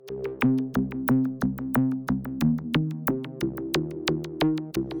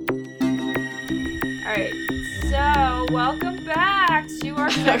back to our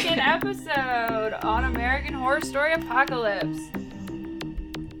second episode on American Horror Story Apocalypse.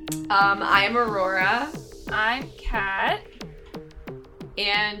 I am Aurora. I'm Kat.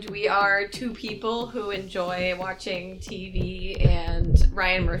 And we are two people who enjoy watching TV and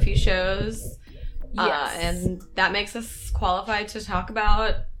Ryan Murphy shows. Yes. And that makes us qualified to talk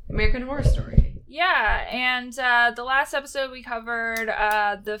about American Horror Story. Yeah, and the last episode we covered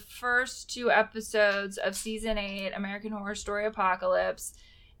the first two episodes of Season 8, American Horror Story Apocalypse.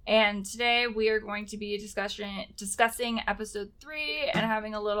 And today we are going to be discussing Episode 3 and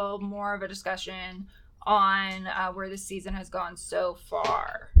having a little more of a discussion on where the season has gone so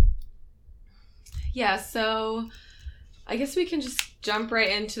far. Yeah, so I guess we can just jump right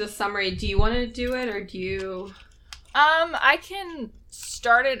into the summary. Do you want to do it, or do you... I can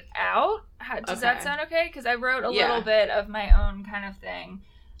start it out. Does that sound okay? Because I wrote a little bit of my own kind of thing.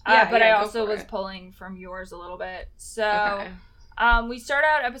 But I also was pulling from yours a little bit. So we start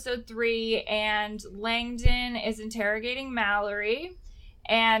out episode 3, and Langdon is interrogating Mallory.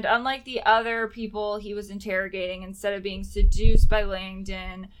 And unlike the other people he was interrogating, instead of being seduced by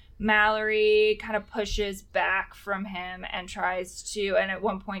Langdon, Mallory kind of pushes back from him and at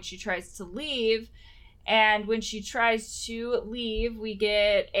one point she tries to leave. And when she tries to leave, we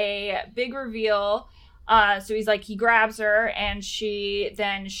get a big reveal. So he grabs her, and she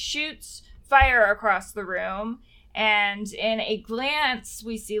then shoots fire across the room. And in a glance,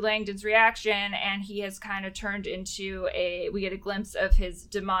 we see Langdon's reaction, and he has kind of turned into we get a glimpse of his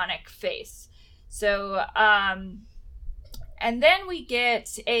demonic face. So, and then we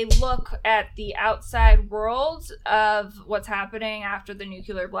get a look at the outside world of what's happening after the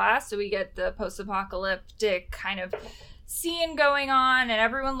nuclear blast. So we get the post-apocalyptic kind of scene going on, and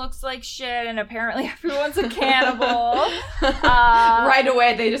everyone looks like shit, and apparently everyone's a cannibal. Right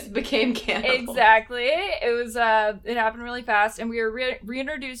away, they just became cannibals. Exactly. It happened really fast, and we were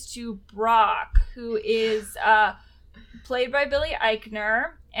reintroduced to Brock, who is played by Billy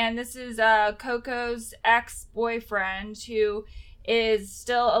Eichner. And this is Coco's ex-boyfriend who is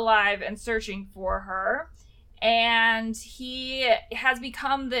still alive and searching for her. And he has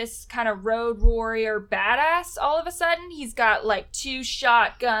become this kind of road warrior badass all of a sudden. He's got 2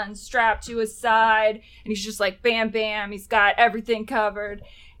 shotguns strapped to his side. And he's just bam, bam. He's got everything covered.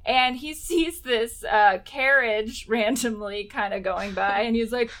 And he sees this carriage randomly kind of going by. And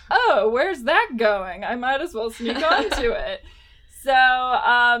he's like, oh, where's that going? I might as well sneak onto it.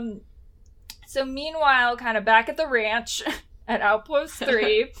 So meanwhile, kind of back at the ranch at Outpost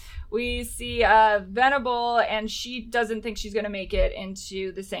 3, we see Venable, and she doesn't think she's going to make it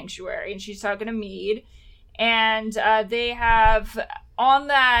into the sanctuary, and she's talking to Meade, and they have, on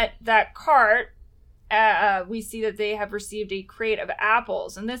that cart, we see that they have received a crate of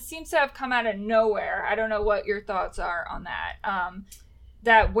apples, and this seems to have come out of nowhere. I don't know what your thoughts are on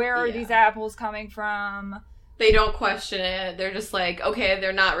that. Where are these apples coming from? They don't question it. They're just okay,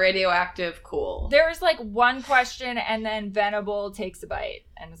 they're not radioactive, cool. There is one question, and then Venable takes a bite.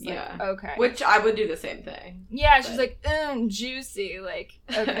 And it's okay. Which I would do the same thing. Yeah, she's juicy.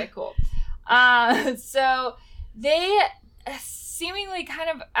 Okay, cool. So they seemingly kind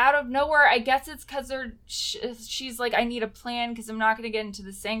of out of nowhere, I guess it's because she's like, I need a plan because I'm not going to get into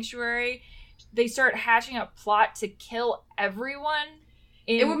the sanctuary. They start hatching a plot to kill everyone.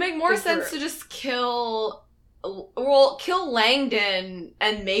 It would make more sense to just kill Langdon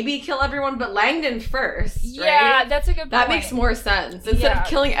and maybe kill everyone, but Langdon first, right? Yeah, that's a good point. That makes more sense, instead of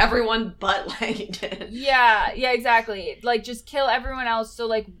killing everyone but Langdon. Yeah, exactly. Just kill everyone else, so,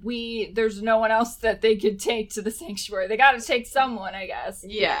 there's no one else that they could take to the sanctuary. They gotta take someone, I guess.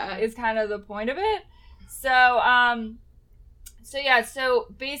 Yeah. Is kind of the point of it. So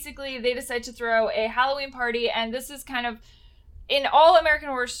basically they decide to throw a Halloween party, and this is kind of... In all American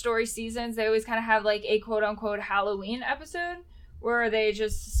Horror Story seasons, they always kind of have a quote-unquote Halloween episode where they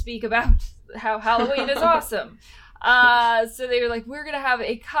just speak about how Halloween is awesome. So they were like, we're going to have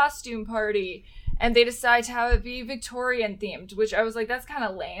a costume party. And they decide to have it be Victorian themed, which I was like, that's kind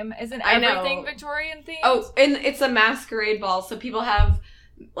of lame. Isn't everything Victorian themed? Oh, and it's a masquerade ball, so people have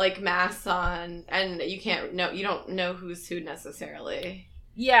masks on, and you don't know who's who necessarily.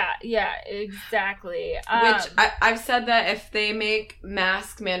 Yeah, exactly. Which I've said that if they make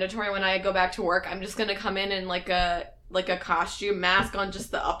masks mandatory when I go back to work, I'm just gonna come in a costume mask on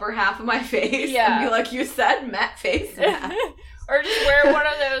just the upper half of my face, and be like, you said face mask. Or just wear one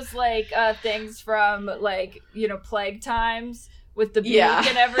of those things from plague times with the beak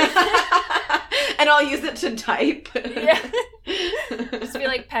and everything. And I'll use it to type. Yeah. Just be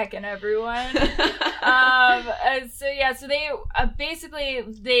like pecking everyone. So they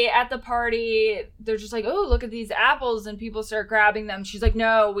basically at the party, they're just like, oh, look at these apples, and people start grabbing them. She's like,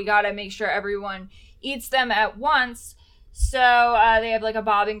 no, we gotta make sure everyone eats them at once. So they have like a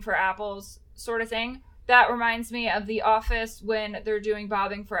bobbing for apples sort of thing. That reminds me of The Office when they're doing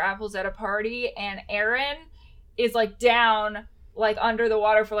bobbing for apples at a party, and Erin is like down, like under the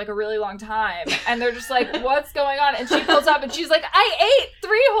water for like a really long time, and they're just like, what's going on? And she pulls up and she's like, I ate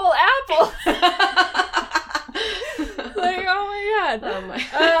 3 whole apples. Like, oh my god. Oh my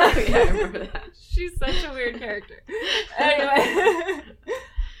god. Yeah, I remember that. She's such a weird character. Anyway.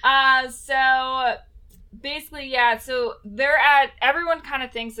 So basically, yeah, so everyone kind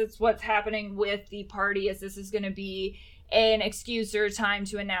of thinks it's what's happening with the party, is this is going to be an excuse or time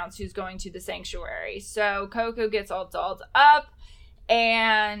to announce who's going to the sanctuary. So Coco gets all dolled up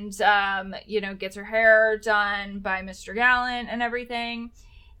and, gets her hair done by Mr. Gallant and everything.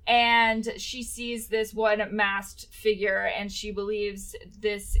 And she sees this one masked figure, and she believes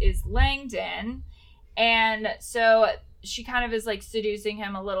this is Langdon. And so she kind of is like seducing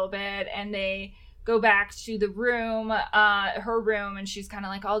him a little bit, and they go back to the room, her room, and she's kind of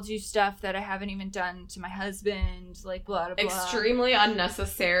like, I'll do stuff that I haven't even done to my husband, like blah, blah, blah. Extremely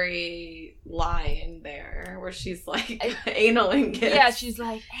unnecessary line there, where she's like, analingus. Yeah, she's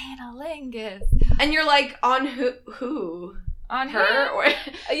like, analingus. And you're like, on who? On her? Or,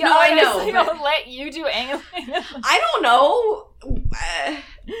 yeah, no, I know. I'll let you do analingus. I don't know.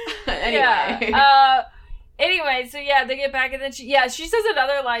 Anyway. Yeah. Anyway, so yeah, they get back, and then she says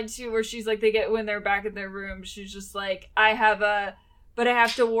another line too, where she's like, when they're back in their room, she's just like, but I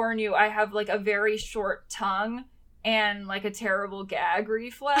have to warn you, I have like a very short tongue and like a terrible gag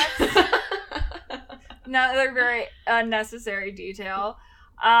reflex. Another very unnecessary detail.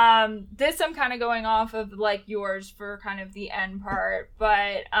 This I'm kind of going off of like yours for kind of the end part,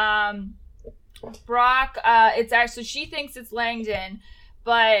 but Brock, it's actually, she thinks it's Langdon,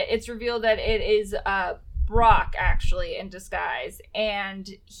 but it's revealed that it is Brock actually in disguise, and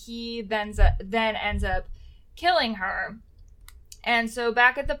he then ends up killing her. And so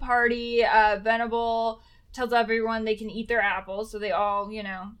back at the party, Venable tells everyone they can eat their apples, so they all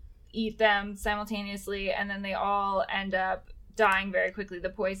eat them simultaneously, and then they all end up dying very quickly. The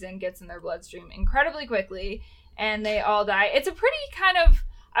poison gets in their bloodstream incredibly quickly, and they all die. It's a pretty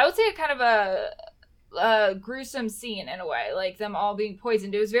I would say a gruesome scene in a way, like them all being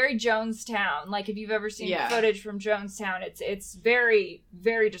poisoned. It was very Jonestown. Like if you've ever seen footage from Jonestown, it's very,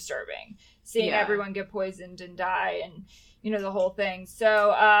 very disturbing seeing everyone get poisoned and die, and the whole thing.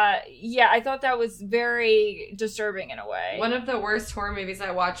 So I thought that was very disturbing in a way. One of the worst horror movies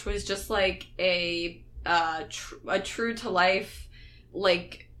I watched was just like a true to life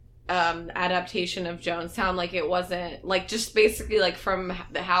like adaptation of Jonestown. Like it wasn't like just basically like from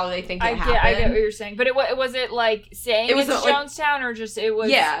how they think it happened. I get what you're saying, but was it like saying it was Jonestown, or just it was?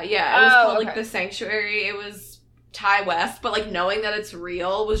 Yeah, it was called like The Sanctuary. It was Ty West, but like knowing that it's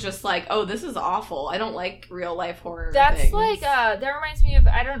real was just like, oh, this is awful. I don't like real life horror. That's things. like that reminds me of,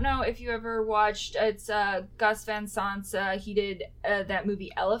 I don't know if you ever watched, it's Gus Van Sant's, he did that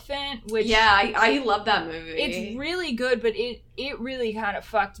movie Elephant, which I love that movie. It's really good, but it really kind of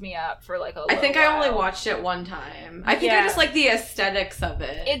fucked me up for like a little I think while. I only watched it one time. I think I just like the aesthetics of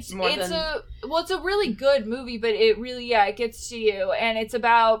it. It's a really good movie, but it really it gets to you, and it's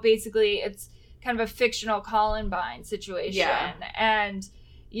about basically it's kind of a fictional Columbine situation. And, so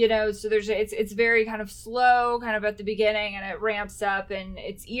it's very kind of slow, kind of at the beginning, and it ramps up, and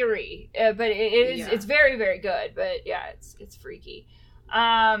it's eerie. But it's very, very good. But it's freaky.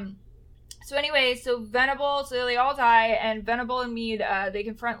 So anyway, so they all die, and Venable and Meade, they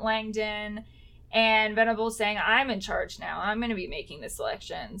confront Langdon, and Venable's saying, I'm in charge now. I'm going to be making the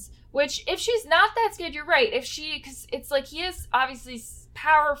selections. Which, if she's not that scared, you're right. Because it's like, he is obviously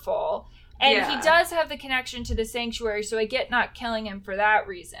powerful, and he does have the connection to the sanctuary, so I get not killing him for that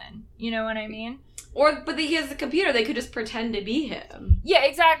reason. You know what I mean? But he has the computer. They could just pretend to be him. Yeah,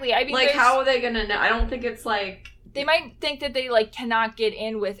 exactly. I mean, like, how are they going to know? I don't think it's like... They might think that they, like, cannot get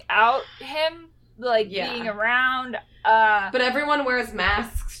in without him, like, being around. But everyone wears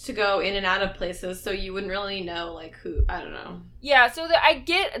masks to go in and out of places, so you wouldn't really know, like, who... I don't know. Yeah, so I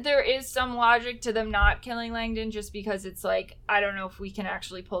get there is some logic to them not killing Langdon, just because it's like, I don't know if we can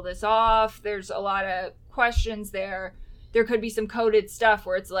actually pull this off. There's a lot of questions there. There could be some coded stuff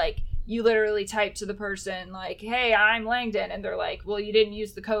where it's like, you literally type to the person like, hey, I'm Langdon, and they're like, well, you didn't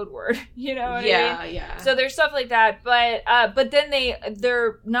use the code word. You know what I mean? Yeah. So there's stuff like that, but then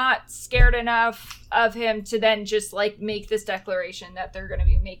they're not scared enough of him to then just like make this declaration that they're going to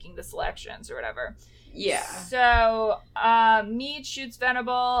be making the selections or whatever. Yeah. So Meade shoots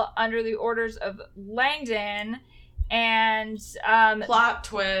Venable under the orders of Langdon. And plot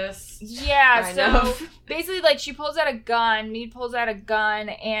twist. Yeah, so basically like she pulls out a gun, Meade pulls out a gun,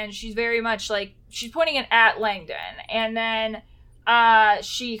 and she's very much like she's pointing it at Langdon, and then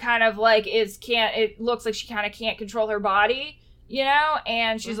she kind of like it looks like she kind of can't control her body, you know,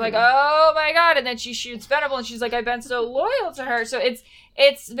 and she's like, oh my god, and then she shoots Venable, and she's like, I've been so loyal to her. So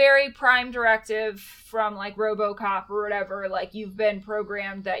it's very prime directive from like RoboCop or whatever, like you've been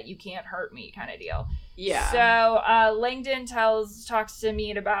programmed that you can't hurt me kind of deal. Yeah. So Langdon talks to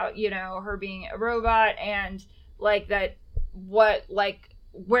Meade about, you know, her being a robot and like that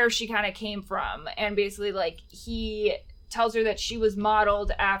where she kind of came from, and basically like he tells her that she was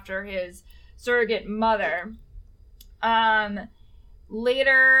modeled after his surrogate mother.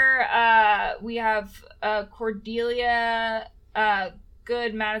 Later we have Cordelia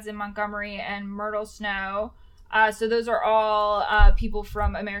Good, Madison Montgomery, and Myrtle Snow. So those are all people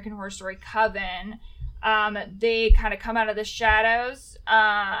from American Horror Story Coven. They kind of come out of the shadows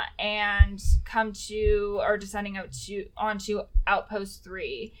and come to, or descending onto Outpost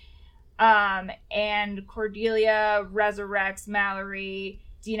 3. And Cordelia resurrects Mallory,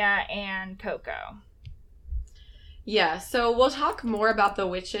 Dina, and Coco. Yeah, so we'll talk more about the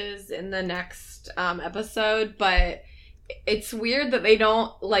witches in the next episode, but it's weird that they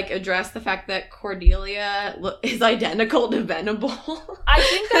don't like address the fact that Cordelia is identical to Venable. I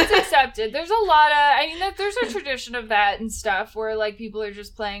think that's accepted. There's a lot of, there's a tradition of that and stuff where like people are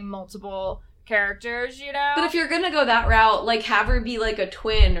just playing multiple characters, you know? But if you're gonna go that route, like have her be like a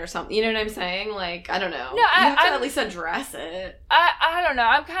twin or something, you know what I'm saying? Like, I don't know. No, you have to at least address it. I don't know.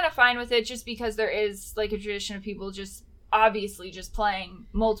 I'm kind of fine with it just because there is like a tradition of people just obviously just playing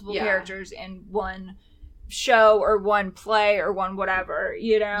multiple characters in one show or one play or one whatever,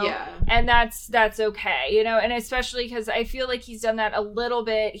 you know? Yeah. And that's okay, you know? And especially because I feel like he's done that a little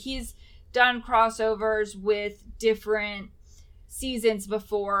bit. He's done crossovers with different seasons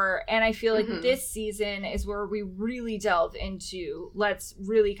before, and I feel like this season is where we really delve into, let's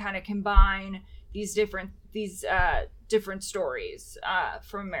really kind of combine these different stories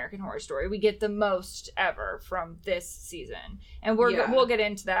from American Horror Story. We get the most ever from this season, and we'll get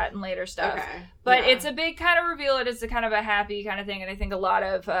into that in later stuff. Okay. But it's a big kind of reveal. It is a kind of a happy kind of thing, and I think a lot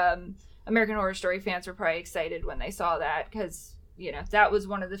of American Horror Story fans were probably excited when they saw that because, you know, that was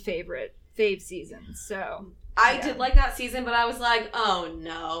one of the fave seasons. So I did like that season, but I was like, oh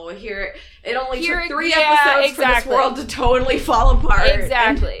no, it only took 3 episodes for this world to totally fall apart.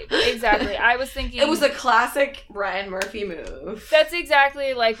 Exactly. I was thinking it was a classic Ryan Murphy move. That's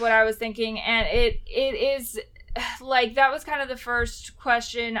exactly like what I was thinking, and it is like that was kind of the first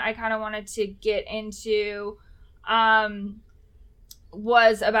question I kind of wanted to get into,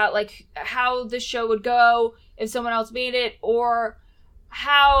 was about like how the show would go if someone else made it, or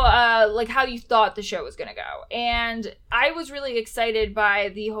how you thought the show was gonna go. And I was really excited by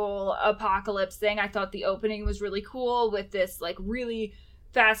the whole apocalypse thing. I thought the opening was really cool with this like really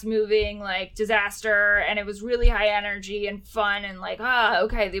fast moving like disaster, and it was really high energy and fun and like,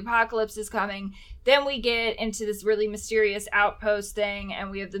 okay, the apocalypse is coming. Then we get into this really mysterious outpost thing, and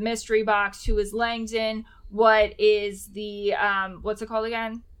we have the mystery box. Who is Langdon? What is the what's it called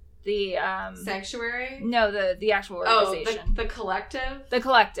again? The Sanctuary? No, the actual organization. The Collective? The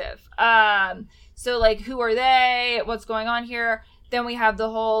Collective. So like, who are they? What's going on here? Then we have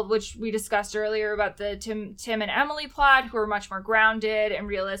the whole, which we discussed earlier, about the Tim and Emily plot, who are much more grounded and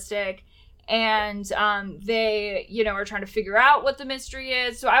realistic, and they, you know, are trying to figure out what the mystery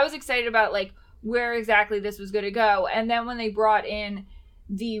is. So I was excited about like where exactly this was going to go. And then when they brought in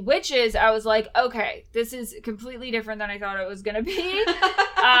the witches, I was like, okay, this is completely different than I thought it was gonna be,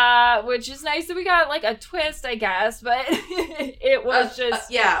 which is nice that we got like a twist, I guess, but it was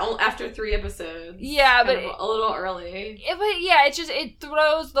just after 3 episodes, but a little early. It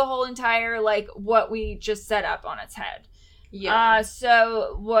throws the whole entire like what we just set up on its head.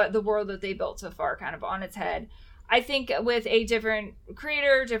 So what the world that they built so far kind of on its head. I think with a different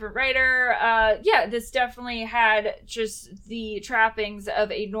creator, different writer, this definitely had just the trappings of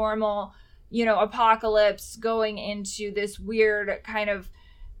a normal, you know, apocalypse going into this weird kind of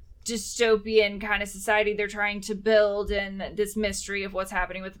dystopian kind of society they're trying to build and this mystery of what's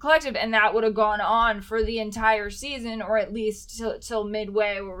happening with the collective, and that would have gone on for the entire season, or at least till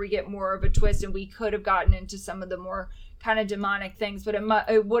midway, where we get more of a twist and we could have gotten into some of the more kind of demonic things, but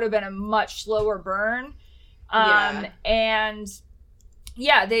it would have been a much slower burn. And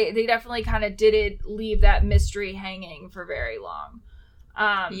yeah, they definitely kind of didn't leave that mystery hanging for very long.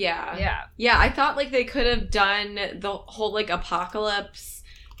 Yeah, I thought like they could have done the whole like apocalypse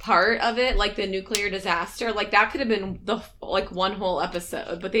part of it, like the nuclear disaster, like that could have been the like one whole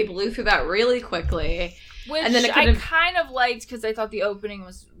episode, but they blew through that really quickly. Which and then I kind of liked, because I thought the opening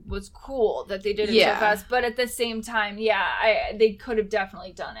was cool that they did it so fast, but at the same time, they could have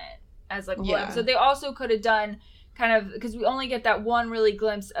definitely done it as like a whole episode. They also could have done kind of, because we only get that one really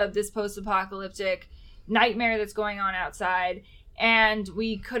glimpse of this post-apocalyptic nightmare that's going on outside. And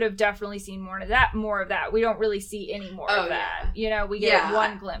we could have definitely seen more of that. We don't really see any more of that. You know, we get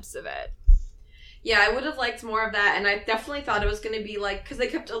one glimpse of it. Yeah, I would have liked more of that. And I definitely thought it was going to be like, because they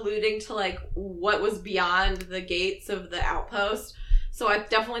kept alluding to like what was beyond the gates of the outpost. So I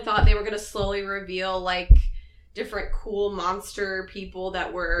definitely thought they were going to slowly reveal like different cool monster people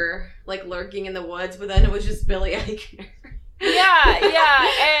that were like lurking in the woods. But then it was just Billy Eichner.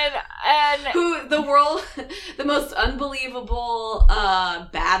 And who the most unbelievable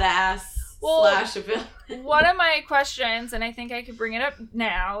badass slash villain. One of my questions, and I think I could bring it up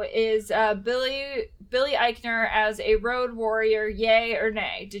now, is Billy Eichner as a road warrior, yay or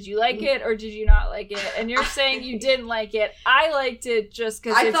nay? Did you like it or did you not like it? And you're saying you didn't like it. I liked it just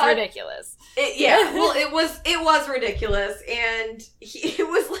because it's ridiculous. Well, it was ridiculous, and it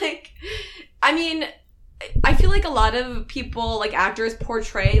was like, I mean, I feel like a lot of people, like actors,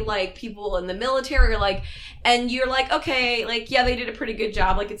 portray like people in the military, like, and you're like, okay, like, yeah, they did a pretty good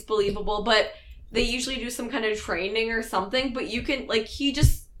job, like, it's believable, but they usually do some kind of training or something, but you can, like, he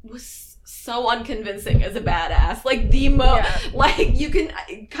just was so unconvincing as a badass, like, like, you can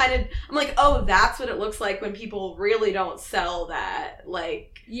kind of, I'm like, oh, that's what it looks like when people really don't sell that, like,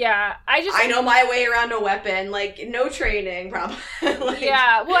 I know my way around a weapon, like, no training, probably. Well,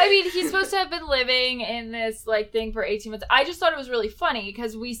 I mean, he's supposed to have been living in this, like, thing for 18 months. I just thought it was really funny,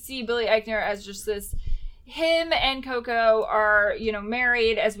 because we see Billy Eichner as just this, him and Coco are, you know,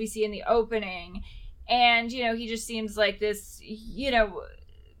 married, as we see in the opening, and, you know, he just seems like this, you know,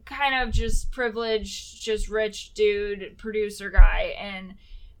 kind of just privileged, just rich dude, producer guy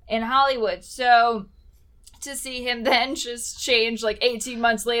in Hollywood, so to see him then just change like 18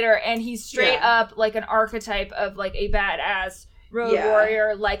 months later, and he's straight up like an archetype of like a badass road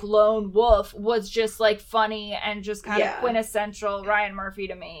warrior, like lone wolf, was just like funny and just kind of quintessential Ryan Murphy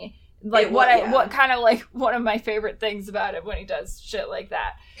to me. Like what kind of like one of my favorite things about it when he does shit like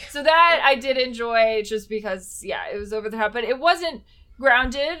that. So that I did enjoy, just because it was over the top, but it wasn't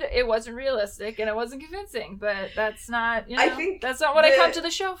grounded, it wasn't realistic, and it wasn't convincing, but that's not, you know, I think that's not what I come to the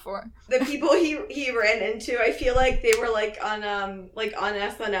show for. The people he ran into, I feel like they were like on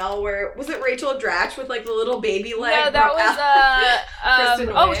SNL, where was it Rachel Dratch with like the little baby leg? No, that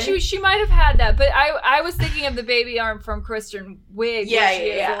was she might have had that, but I was thinking of the baby arm from Kristen Wiig. She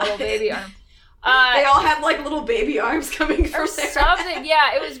has a little baby arm. They all have like little baby arms coming from there. Something.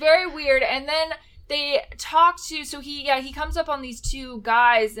 Yeah, it was very weird. And then they talk to, so he comes up on these two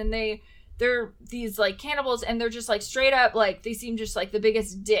guys, and they're these like cannibals, and they're just like straight up, like they seem just like the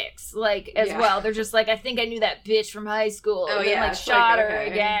biggest dicks, like as well. They're just like, I think I knew that bitch from high school, and then like shot her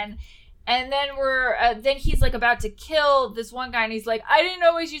again. And then then he's like about to kill this one guy, and he's like, I didn't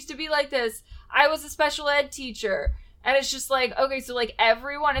always used to be like this. I was a special ed teacher. And it's just like, okay, so like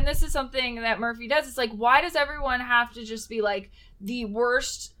everyone, and this is something that Murphy does, it's like, why does everyone have to just be like the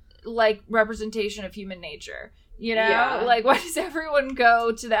worst like representation of human nature, you know? Like, why does everyone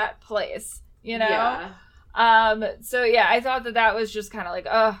go to that place, you know? So I thought that was just kind of like,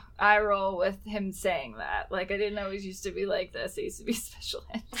 I roll with him saying that, like, I didn't always used to be like this, I used to be a special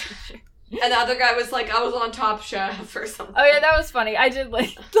ed teacher. And the other guy was like, I was on Top Chef or something. Oh yeah, that was funny. I did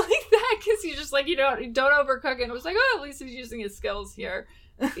like that, because he's just like, you don't overcook it. And it was like, at least he's using his skills here.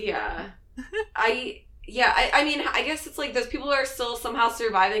 I mean, I guess it's like those people are still somehow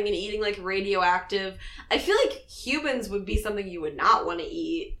surviving and eating like radioactive. I feel like humans would be something you would not want to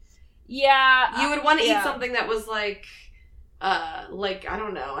eat. Yeah. You would want to eat something that was like I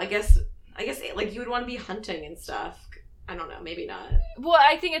don't know. I guess like you would want to be hunting and stuff. I don't know, maybe not. Well,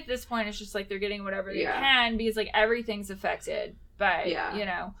 I think at this point it's just like they're getting whatever they can, because like everything's affected by, you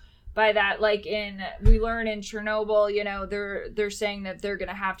know. by that, like we learn in Chernobyl, you know, they're saying that they're going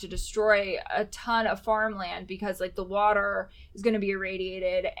to have to destroy a ton of farmland because like the water is going to be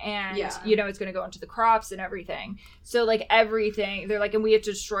irradiated and, you know, it's going to go into the crops and everything. So like everything, they're like, and we have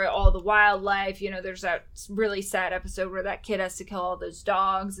to destroy all the wildlife. You know, there's that really sad episode where that kid has to kill all those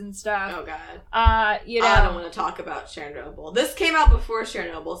dogs and stuff. Oh God. You know, I don't want to talk about Chernobyl. This came out before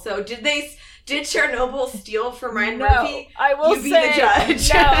Chernobyl. So did Chernobyl steal from Ryan Murphy? I will say the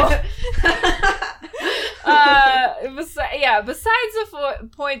judge. No. Besides the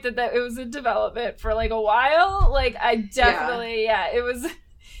point that it was in development for like a while, like I definitely, it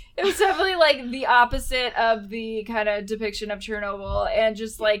was definitely like the opposite of the kind of depiction of Chernobyl, and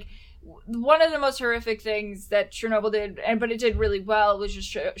just like one of the most horrific things that Chernobyl did, but it did really well, was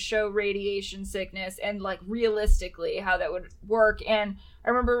just show radiation sickness and like realistically how that would work. And I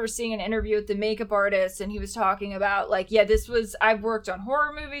remember seeing an interview with the makeup artist, and he was talking about like, I've worked on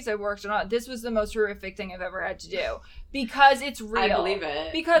horror movies, this was the most horrific thing I've ever had to do, because it's real. I believe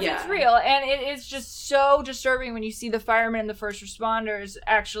it. Because it's real, and it is just so disturbing when you see the firemen and the first responders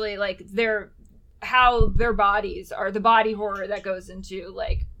actually like how their bodies are, the body horror that goes into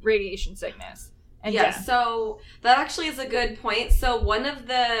like radiation sickness and death. So that actually is a good point. So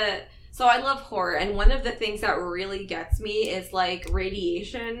I love horror, and one of the things that really gets me is like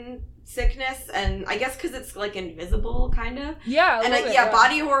radiation sickness, and I guess because it's like invisible kind of. Yeah. And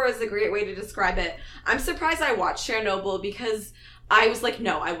body horror is a great way to describe it. I'm surprised I watched Chernobyl, because I was like,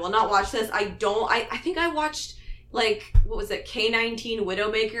 no, I will not watch this. I think I watched like, what was it, K-19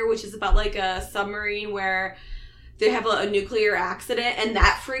 Widowmaker, which is about like a submarine where they have a nuclear accident, and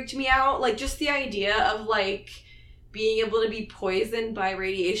that freaked me out. Like, just the idea of like being able to be poisoned by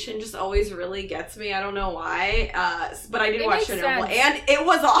radiation just always really gets me. I don't know why, but I did watch Chernobyl, and it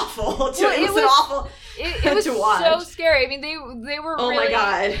was awful. It was awful. It was to watch. So scary. I mean, they were. Oh really, my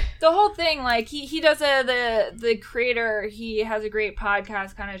God! The whole thing, like he does the creator. He has a great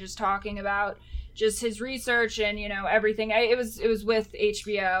podcast, kind of just talking about just his research and, you know, everything. It was with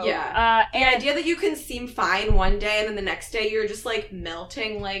HBO. Yeah. And the idea that you can seem fine one day and then the next day you're just like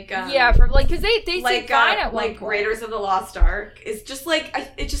melting, like because they like, seem fine at one like point. Raiders of the Lost Ark. It's just like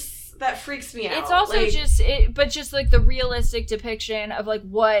that freaks me out. It's also like, just like the realistic depiction of like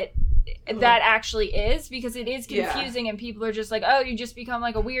what that actually is, because it is confusing and people are just like, oh, you just become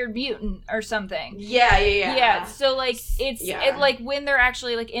like a weird mutant or something. Yeah. So like it, like when they're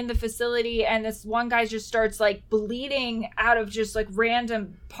actually like in the facility and this one guy just starts like bleeding out of just like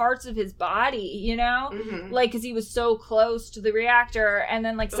random parts of his body, you know, like because he was so close to the reactor, and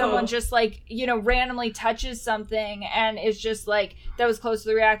then like someone just like, you know, randomly touches something and it's just like that was close to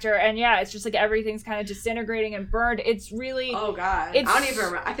the reactor, and it's just like everything's kind of disintegrating and burned. It's really, oh God, I don't even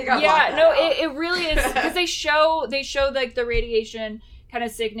remember. I think I it really is, because they show like the radiation kind of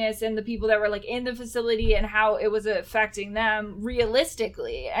sickness and the people that were like in the facility and how it was affecting them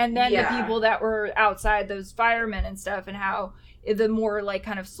realistically, and then the people that were outside, those firemen and stuff, and how the more like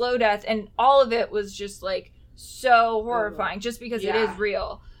kind of slow death, and all of it was just like so horrifying just because it is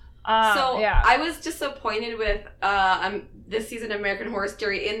real. I was disappointed with this season of American Horror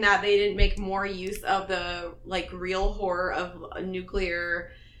Story in that they didn't make more use of the like real horror of a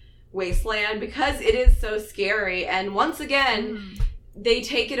nuclear wasteland, because it is so scary, and once again they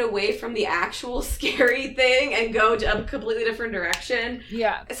take it away from the actual scary thing and go to a completely different direction.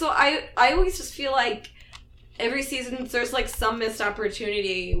 So I always just feel like every season there's like some missed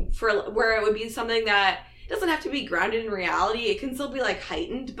opportunity for where it would be something that doesn't have to be grounded in reality. It can still be like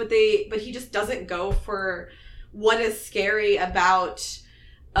heightened, but he just doesn't go for what is scary about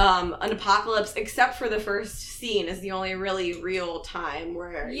an apocalypse, except for the first scene is the only really real time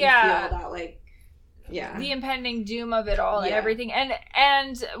where you feel that like the impending doom of it all and everything.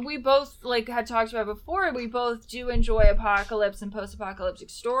 And we both like had talked about before, we both do enjoy apocalypse and post-apocalyptic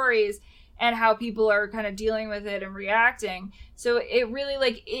stories and how people are kind of dealing with it and reacting. So it really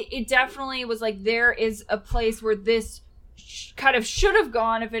like it definitely was like there is a place where this kind of should have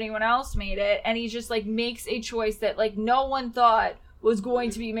gone if anyone else made it, and he just like makes a choice that like no one thought was going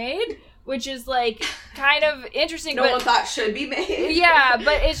to be made, which is like kind of interesting. No one thought should be made.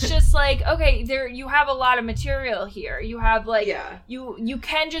 But it's just like, okay, there you have a lot of material here. You have like you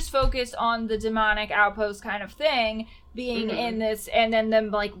can just focus on the demonic outpost kind of thing being in this, and then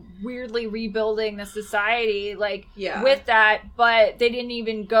them like weirdly rebuilding the society like with that, but they didn't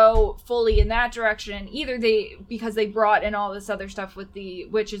even go fully in that direction either, because they brought in all this other stuff with the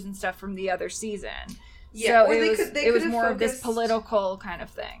witches and stuff from the other season. Yeah, so it was more of this political kind of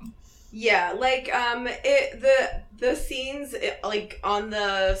thing. Yeah, like the scenes like on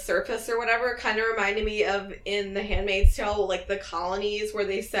the surface or whatever kind of reminded me of in The Handmaid's Tale, like the colonies where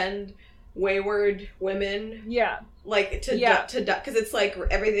they send wayward women. Yeah. Like to because it's like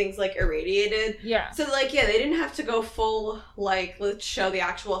everything's like irradiated. Yeah. So like they didn't have to go full like let's show the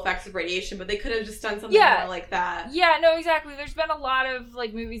actual effects of radiation, but they could have just done something more like that. Yeah, no, exactly. There's been a lot of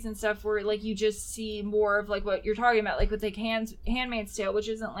like movies and stuff where like you just see more of like what you're talking about, like with like Handmaid's Tale, which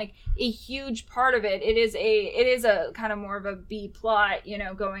isn't like a huge part of it. It is a kind of more of a B plot, you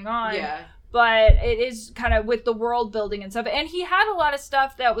know, going on. Yeah. But it is kind of with the world building and stuff. And he had a lot of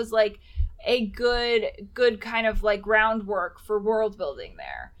stuff that was like a good kind of like groundwork for world building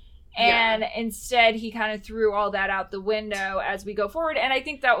there. And instead he kind of threw all that out the window as we go forward. And I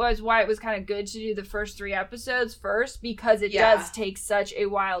think that was why it was kind of good to do the first 3 episodes first, because it does take such a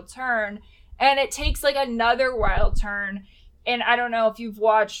wild turn. And it takes like another wild turn. And I don't know if you've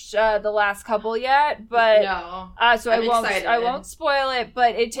watched the last couple yet, but no. So I won't spoil it,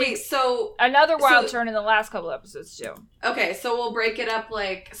 but it takes another wild turn in the last couple episodes too. Okay, so we'll break it up.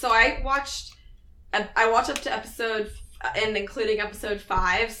 Like, so I watched up to episode and including episode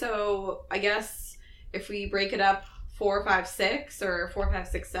 5. So I guess if we break it up 4, 5, 6, or 4, 5,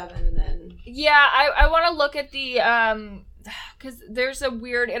 6, 7, and then I want to look at the because there's a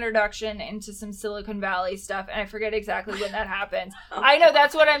weird introduction into some Silicon Valley stuff, and I forget exactly when that happens. I know,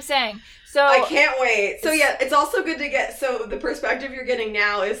 that's what I'm saying. So I can't wait. So yeah, it's also good to get, so the perspective you're getting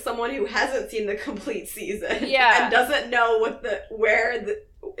now is someone who hasn't seen the complete season. Yeah. And doesn't know where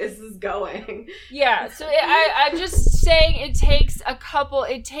this is going. Yeah, so I'm just saying it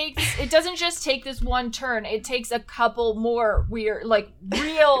doesn't just take this one turn, it takes a couple more weird, like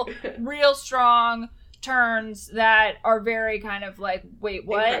real strong turns that are very kind of like, wait,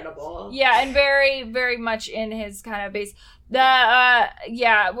 what? Incredible. Yeah, and very, very much in his kind of base.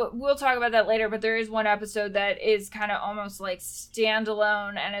 We'll talk about that later, but there is one episode that is kind of almost like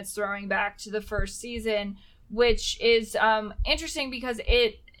standalone, and it's throwing back to the first season, which is interesting because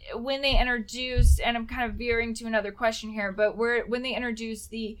when they introduce, and I'm kind of veering to another question here, but when they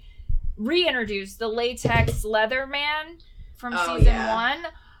reintroduce the latex leather man from season 1,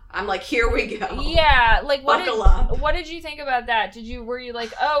 I'm like, here we go. Yeah, like Buckle up. What did you think about that? Were you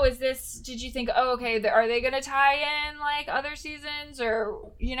like, did you think, okay, are they going to tie in like other seasons,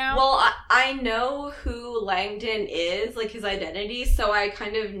 or, you know? Well, I know who Langdon is, like his identity, so I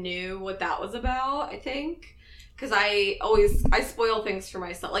kind of knew what that was about, I think. Because I spoil things for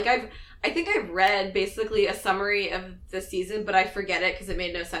myself. Like I think I've read basically a summary of the season, but I forget it because it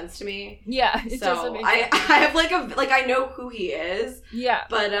made no sense to me. Yeah, it doesn't make sense. I have I know who he is. Yeah,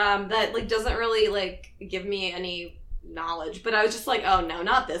 but that like doesn't really like give me any knowledge. But I was just like, oh no,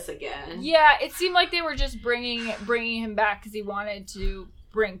 not this again. Yeah, it seemed like they were just bringing him back because he wanted to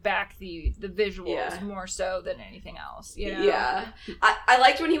bring back the visuals more so than anything else, you know? Yeah. I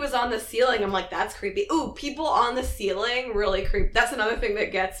liked when he was on the ceiling. I'm like, that's creepy. Ooh, people on the ceiling, really creepy. That's another thing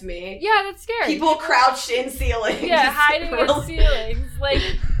that gets me. Yeah, that's scary. People crouched in ceilings. Yeah, hiding in ceilings. Like,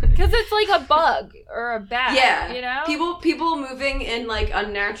 because it's like a bug or a bat, you know? People moving in like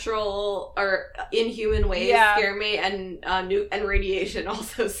unnatural or inhuman ways scare me, and radiation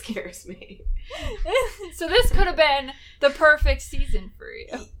also scares me. So this could have been the perfect season for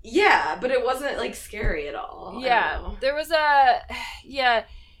you. Yeah, but it wasn't like scary at all. Yeah, there was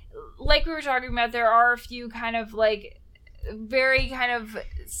like we were talking about, there are a few kind of like very kind of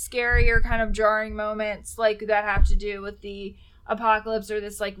scary or kind of jarring moments like that have to do with the apocalypse or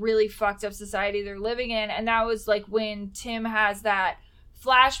this like really fucked up society they're living in. And that was like when Tim has that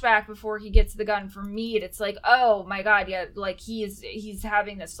flashback before he gets the gun from Meade. It's like, oh my god, yeah, like he's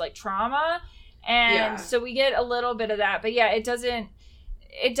having this like trauma. And so we get a little bit of that, but yeah, it doesn't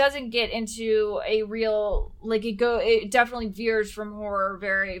get into a real like it definitely veers from horror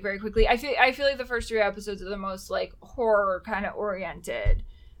very, very quickly. I feel like the first 3 episodes are the most like horror kind of oriented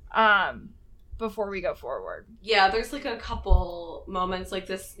before we go forward. Yeah, there's like a couple moments like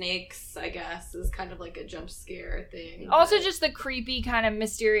the snakes, I guess, is kind of like a jump scare thing. Also just the creepy kind of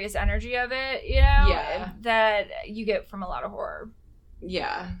mysterious energy of it, you know? Yeah. That you get from a lot of horror.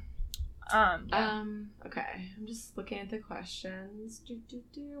 Yeah. Okay. I'm just looking at the questions.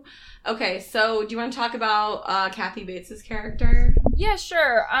 Okay, so do you want to talk about Kathy Bates' character? Yeah,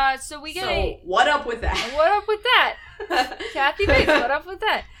 sure. So we get what up with that? What up with that? Kathy Bates, what up with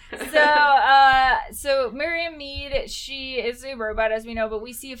that? So Miriam Meade, she is a robot, as we know, but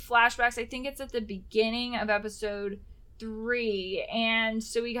we see flashbacks. I think it's at the beginning of episode 3, and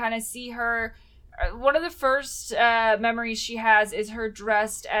so we kind of see her. One of the first memories she has is her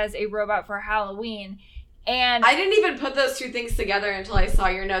dressed as a robot for Halloween, And I didn't even put those two things together until I saw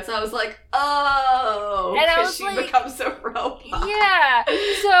your notes. I was like, oh, because she becomes a robot. Yeah.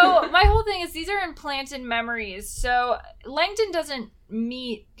 So my whole thing is these are implanted memories. So Langdon doesn't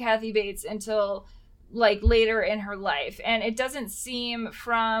meet Kathy Bates until like later in her life, and it doesn't seem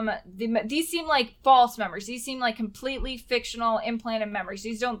from these seem like false memories. These seem like completely fictional implanted memories.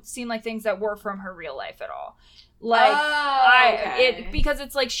 These don't seem like things that were from her real life at all. Like because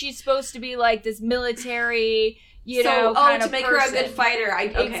it's like she's supposed to be like this military, kind of to make person. Her a good fighter.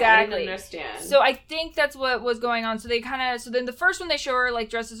 Exactly. I didn't understand. So I think that's what was going on. So they so then the first one they show her like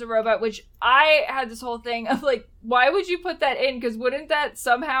dressed as a robot, which I had this whole thing of like, why would you put that in? Because wouldn't that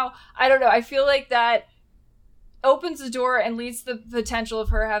somehow, I don't know, I feel like that opens the door and leads to the potential of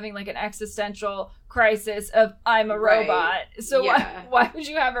her having like an existential crisis of I'm a robot. So why would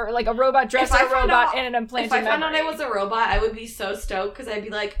you have her like a robot dressed as a robot in an implanted memory? If I found out I was a robot, I would be so stoked because I'd be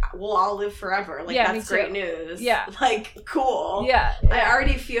like, well, I'll live forever. Like, that's great news. Yeah. Like, cool. Yeah. I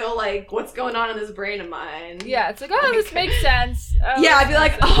already feel like, what's going on in this brain of mine? Yeah, it's like, this makes sense. I'd be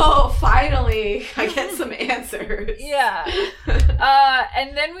like, finally, I get some answers. Yeah.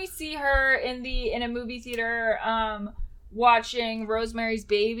 And then we see her in a movie theater watching Rosemary's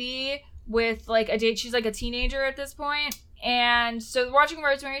Baby with like a date. She's like a teenager at this point, and so watching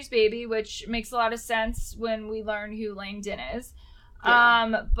Rosemary's Baby, which makes a lot of sense when we learn who Langdon is.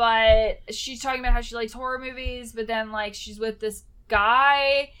 But she's talking about how she likes horror movies, but then like she's with this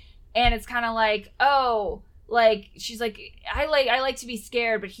guy, and it's kind of like, she's like, I like to be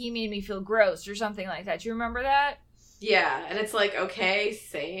scared, but he made me feel gross or something like that. Do you remember that? Yeah, and it's like, okay,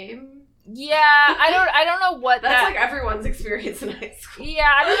 same. Yeah, I don't know what that's like everyone's experience in high school.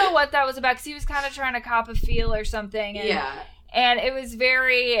 Yeah, I don't know what that was about, because he was kind of trying to cop a feel or something. And it was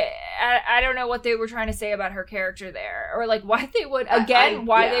very, I don't know what they were trying to say about her character there, or like why they would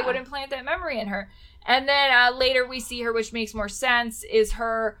they would implant that memory in her. And then later we see her, which makes more sense, is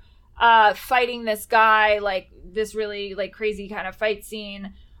her fighting this guy, like this really like crazy kind of fight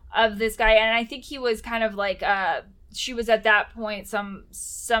scene of this guy, and I think he was kind of like she was at that point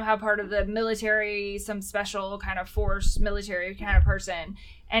somehow part of the military, some special kind of force military kind of person,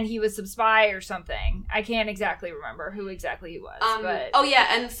 and he was some spy or something. I can't exactly remember who exactly he was. But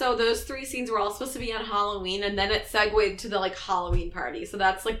and so those three scenes were all supposed to be on Halloween, and then it segued to the like Halloween party. So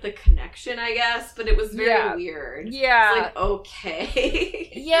that's like the connection, I guess. But it was very weird. Yeah, it's like, okay.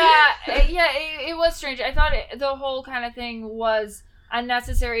 It was strange. I thought the whole kind of thing was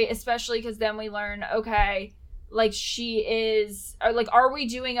unnecessary, especially because then we learn, okay, like she is, or like, are we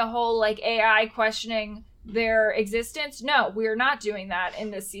doing a whole like AI questioning their existence? No, we're not doing that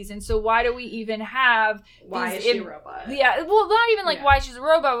in this season. So why do we even have why is she a robot? Yeah, well, not even like why she's a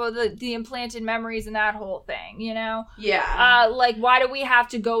robot, but the implanted memories and that whole thing, you know? Yeah. Like, why do we have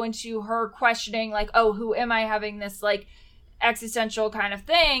to go into her questioning, like, oh, who am I, having this like existential kind of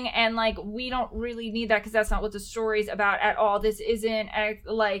thing? And like, we don't really need that, because that's not what the story's about at all. This isn't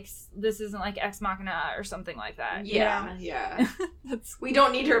like Ex Machina or something like that. Yeah. We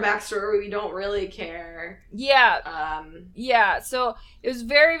don't need her backstory. We don't really care. So it was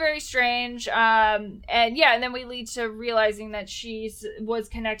very, very strange. And then we lead to realizing that she was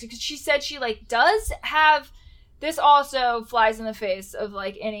connected, because she said she like does have. This also flies in the face of,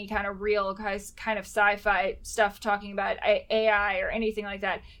 like, any kind of real kind of sci-fi stuff talking about AI or anything like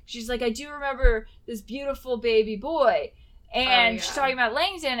that. She's like, I do remember this beautiful baby boy. And she's talking about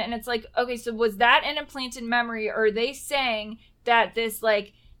Langdon, and it's like, okay, so was that an implanted memory, or are they saying that this,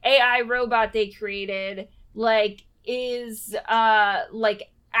 like, AI robot they created, like, is, like,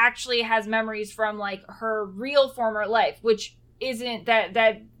 actually has memories from, like, her real former life, which isn't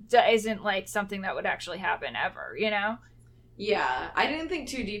that isn't like something that would actually happen ever, you know? Yeah, I didn't think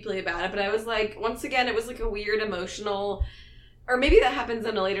too deeply about it, but I was like, once again, it was like a weird emotional, or maybe that happens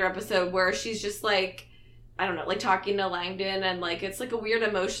in a later episode where she's just like, I don't know, like talking to Langdon, and like it's like a weird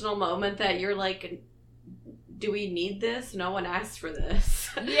emotional moment that you're like, do we need this? No one asked for this.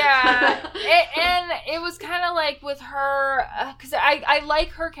 Yeah, and it was kind of like with her, because I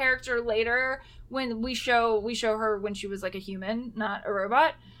like her character later when we show her when she was like a human, not a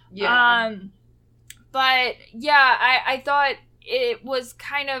robot. Yeah. But yeah, I thought it was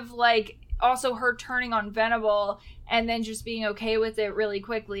kind of like also her turning on Venable and then just being okay with it really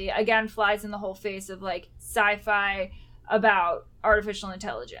quickly. Again, flies in the whole face of like sci-fi about artificial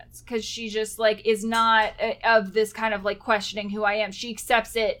intelligence, because she just like is not of this kind of like questioning who I am. She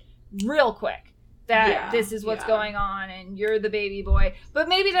accepts it real quick that this is what's going on and you're the baby boy. But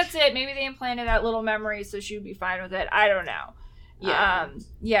maybe that's it. Maybe they implanted that little memory so she would be fine with it. I don't know.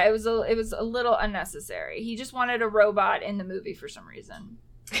 It was a little unnecessary. He just wanted a robot in the movie for some reason.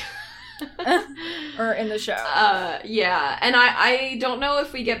 Or in the show. Yeah. And I don't know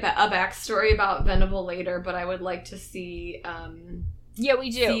if we get a backstory about Venable later, but I would like to see... yeah, we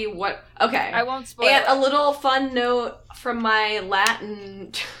do. See what... Okay. I won't spoil it. And a little fun note from my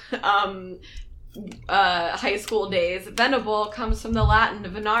Latin high school days. Venable comes from the Latin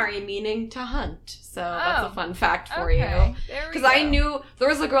venari, meaning to hunt. So that's a fun fact for you. Because I knew there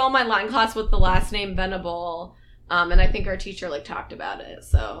was a girl in my Latin class with the last name Venable, and I think our teacher talked about it.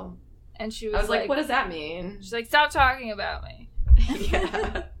 So, and she was, I was like, "What does that mean?" She's like, "Stop talking about me."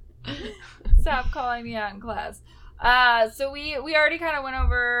 Yeah. Stop calling me out in class. So we already kind of went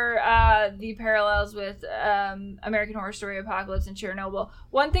over the parallels with American Horror Story, Apocalypse, and Chernobyl.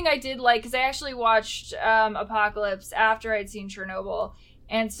 One thing I did like, because I actually watched Apocalypse after I'd seen Chernobyl,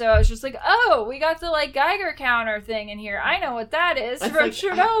 and so I was just like, oh, we got the Geiger counter thing in here. I know what that is from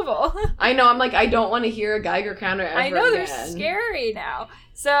Chernobyl. I know. I'm like, I don't want to hear a Geiger counter ever again. I know, they're scary now.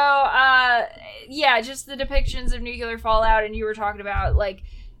 So, yeah, just the depictions of nuclear fallout, and you were talking about,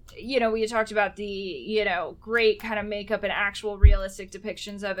 we had talked about the, great kind of makeup and actual realistic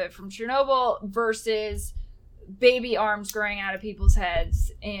depictions of it from Chernobyl versus baby arms growing out of people's heads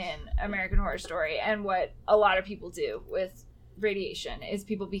in American Horror Story. And what a lot of people do with radiation is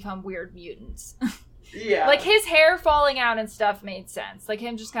people become weird mutants. Yeah. His hair falling out and stuff made sense.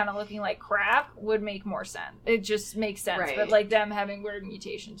 Him just kind of looking like crap would make more sense. It just makes sense. Right. But, them having weird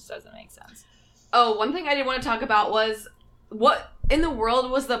mutations doesn't make sense. Oh, one thing I did want to talk about was... what in the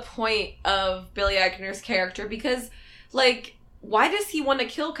world was the point of Billy Eichner's character? Because, why does he want to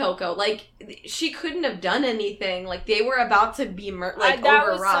kill Coco? She couldn't have done anything. They were about to be, that overrun. That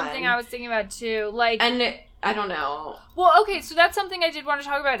was something I was thinking about, too. I don't know. Well, okay, so that's something I did want to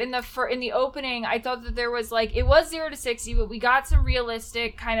talk about. In the opening, I thought that there was, it was 0 to 60, but we got some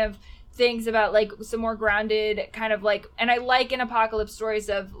realistic kind of things about some more grounded kind of and I like in Apocalypse stories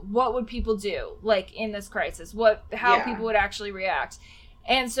of what would people do in this crisis, how people would actually react.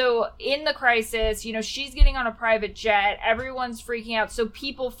 And so in the crisis, she's getting on a private jet, everyone's freaking out, so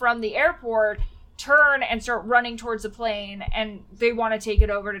people from the airport turn and start running towards the plane, and they want to take it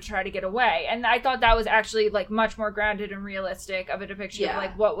over to try to get away. And I thought that was actually much more grounded and realistic of a depiction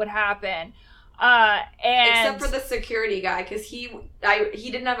of what would happen. And except for the security guy, because he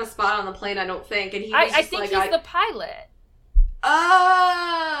didn't have a spot on the plane, I don't think, and he was I think he's the pilot.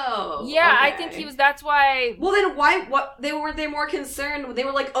 Oh, yeah, okay. I think he was. That's why. Well, then why? What? They more concerned? They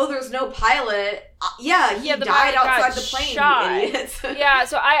were like, "Oh, there's no pilot." He died outside the plane. Shot. You idiots. Yeah,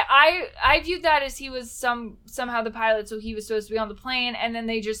 so I viewed that as he was somehow the pilot, so he was supposed to be on the plane, and then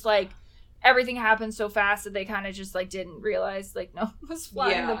they just everything happened so fast that they kind of just didn't realize no one was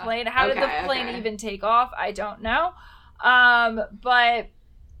flying the plane. How did the plane even take off? I don't know. But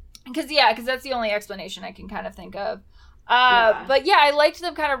because that's the only explanation I can kind of think of. But yeah, I liked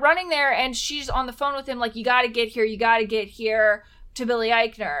them kind of running there, and she's on the phone with him you gotta get here to Billy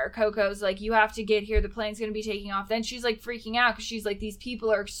Eichner. Coco's you have to get here, the plane's gonna be taking off. Then she's freaking out because she's these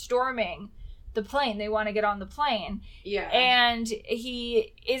people are storming the plane, they want to get on the plane. Yeah. And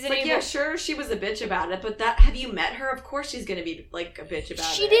he isn't able... yeah, sure, she was a bitch about it, but have you met her? Of course she's gonna be a bitch about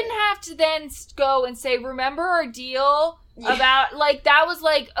it. She didn't have to then go and say, remember our deal? About that was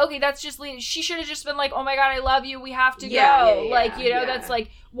okay, that's just she should have just been oh my god, I love you, we have to go. That's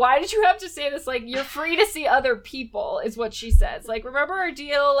why did you have to say this? You're free to see other people is what she says. Remember our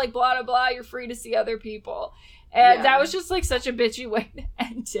deal, blah blah blah, you're free to see other people. And that was just such a bitchy way to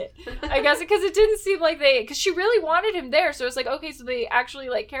end it, I guess, because it didn't seem because she really wanted him there, so it's okay, so they actually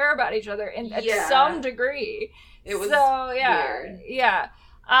care about each other at some degree. It was weird. Yeah.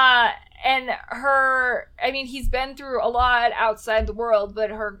 And he's been through a lot outside the world,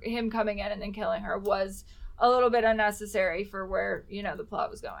 but him coming in and then killing her was a little bit unnecessary for where, the plot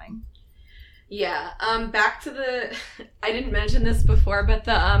was going. Yeah. Back to I didn't mention this before, but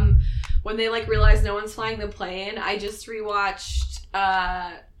when they realize no one's flying the plane, I just rewatched,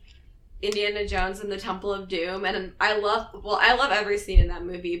 Indiana Jones and the Temple of Doom, and I love every scene in that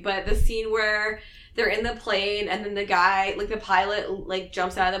movie, but the scene where they're in the plane, and then the guy, the pilot,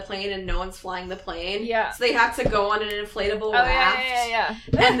 jumps out of the plane, and no one's flying the plane. Yeah. So they have to go on an inflatable raft. Yeah.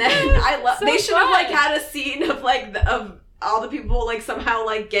 And then they should have, had a scene of, of all the people, somehow,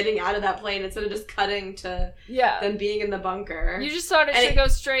 getting out of that plane instead of just cutting to them being in the bunker. You just thought it should go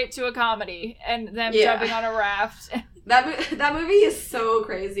straight to a comedy, and them jumping on a raft. That movie is so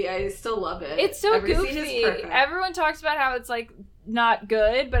crazy. I still love it. It's so Every goofy. Scene is perfect. Everyone talks about how it's not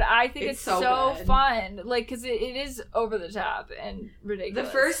good, but I think it's so good. fun. Like, because it is over the top and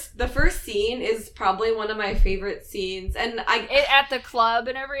ridiculous. The first scene is probably one of my favorite scenes, and at the club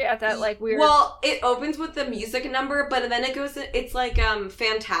and at that like weird. Well, it opens with the music number, but then it goes. It's like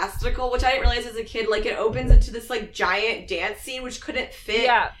fantastical, which I didn't realize as a kid. Like, it opens into this like giant dance scene, which couldn't fit.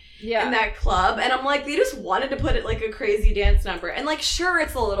 Yeah. In that club, and I'm like, they just wanted to put it like a crazy dance number, and like, sure,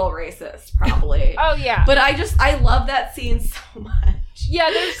 it's a little racist, probably. Oh yeah, but I love that scene so much.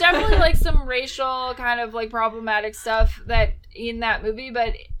 Yeah, there's definitely like some racial kind of like problematic stuff that in that movie,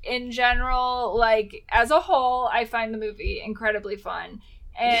 but in general, like as a whole, I find the movie incredibly fun.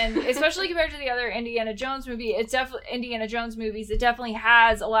 And especially compared to the other Indiana Jones movie, it definitely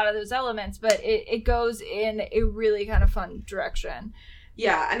has a lot of those elements, but it goes in a really kind of fun direction.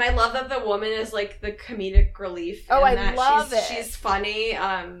 Yeah, and I love that the woman is like the comedic relief. Oh, I love it. She's funny.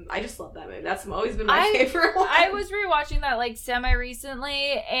 I just love that movie. That's always been my favorite one. I was rewatching that like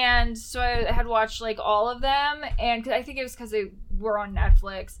semi-recently, and so I had watched like all of them, and I think it was because they were on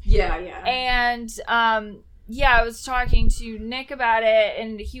Netflix. Yeah. And I was talking to Nick about it,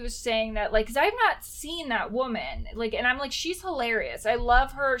 and he was saying that, like, because I've not seen that woman, like, and I'm like, she's hilarious. I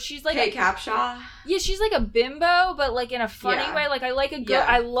love her. She's like Kate Capshaw. Yeah, she's like a bimbo, but like in a funny way. Like, I like a good. Yeah.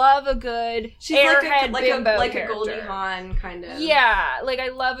 I love a good. She's airhead bimbo like a Goldie Hawn kind of. Yeah, like I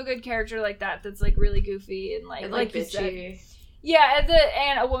love a good character like that. That's like really goofy and like bitchy. Yeah,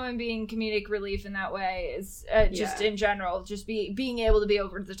 and a woman being comedic relief in that way is just in general, just being able to be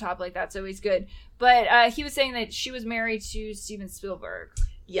over the top like that's always good. But he was saying that she was married to Steven Spielberg.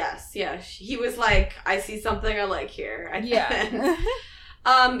 Yes, yeah. He was like, I see something I like here. Yeah.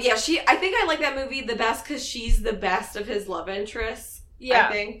 I think I like that movie the best because she's the best of his love interests. Yeah.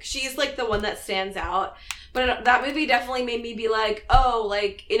 I think. She's like the one that stands out. But that movie definitely made me be like, oh,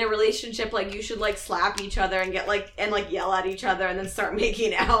 like, in a relationship, like, you should, like, slap each other and get, like, and, like, yell at each other and then start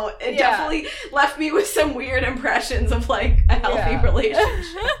making out. It definitely left me with some weird impressions of, like, a healthy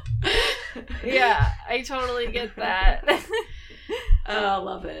relationship. Yeah, I totally get that. Oh,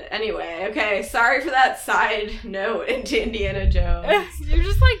 love it. Anyway, okay, sorry for that side note into Indiana Jones. You're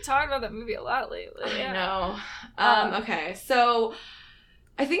just, like, talking about that movie a lot lately. I know. Okay, so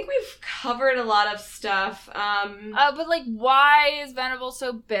I think we've covered a lot of stuff. But like, why is Venable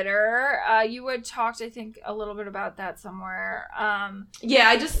so bitter? You had talked, I think, a little bit about that somewhere. Yeah,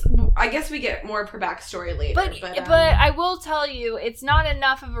 I guess we get more per backstory later. But I will tell you, it's not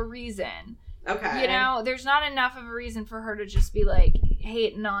enough of a reason. Okay. You know, there's not enough of a reason for her to just be like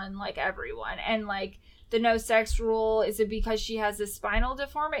hating on like everyone and like the no sex rule. Is it because she has a spinal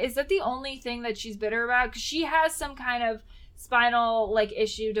deformity? Is that the only thing that she's bitter about? Because she has some kind of spinal like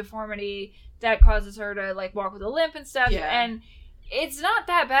issue deformity that causes her to like walk with a limp and stuff, and it's not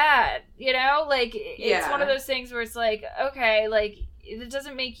that bad, you know, like it's one of those things where it's like, okay, like it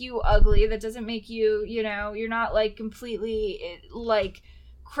doesn't make you ugly, that doesn't make you, you know, you're not like completely like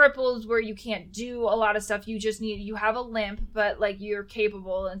crippled where you can't do a lot of stuff. You have a limp, but like you're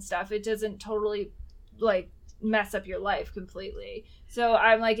capable and stuff. It doesn't totally like mess up your life completely. So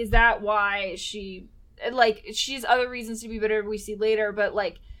I'm like, is that why she's other reasons to be bitter we see later, but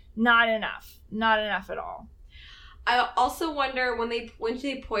like not enough at all. I also wonder when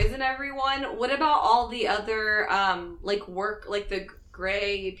they poison everyone, what about all the other the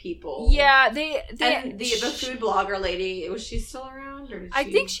gray people? Yeah, and the food blogger lady, was she still around, or I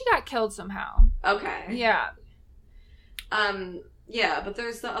think she got killed somehow. Okay. Yeah. Yeah, but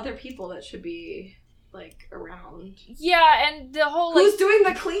there's the other people that should be like around. Yeah, and the whole who's doing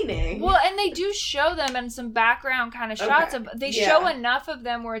the cleaning? Well, and they do show them in some background kind of shots of they show enough of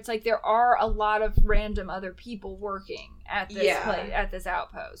them where it's like there are a lot of random other people working at this place, at this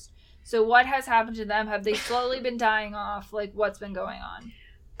outpost. So what has happened to them? Have they slowly been dying off? Like, what's been going on?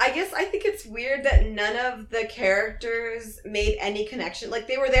 I think it's weird that none of the characters made any connection. Like,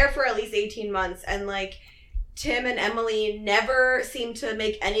 they were there for at least 18 months, and like Tim and Emily never seemed to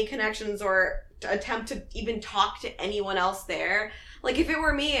make any connections or attempt to even talk to anyone else there. Like, if it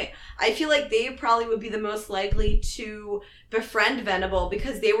were me, I feel like they probably would be the most likely to befriend Venable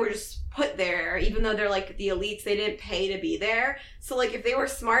because they were just put there, even though they're like the elites, they didn't pay to be there. So like, if they were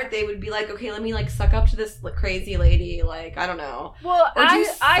smart, they would be like, okay, let me like suck up to this crazy lady, like, I don't know. Well, I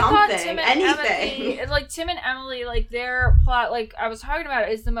thought Tim and Emily, like their plot, like I was talking about,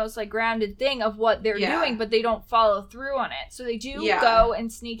 it is the most like grounded thing of what they're doing, but they don't follow through on it. So they do go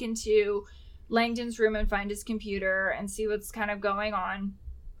and sneak into Langdon's room and find his computer and see what's kind of going on.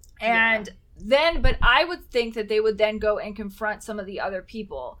 And then, but I would think that they would then go and confront some of the other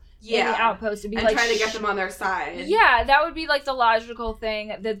people in the outpost and be and trying to get them on their side. Yeah, that would be like the logical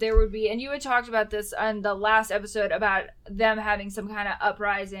thing that there would be. And you had talked about this on the last episode about them having some kind of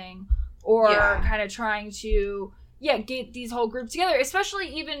uprising or kind of trying to get these whole groups together, especially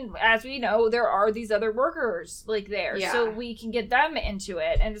even as we know there are these other workers like there, so we can get them into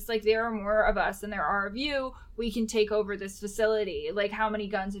it. And it's like, there are more of us than there are of you, we can take over this facility, like how many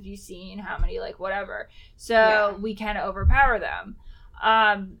guns have you seen, how many, like whatever, so we can overpower them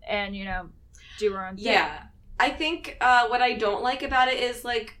and do our own thing. I think what I don't like about it is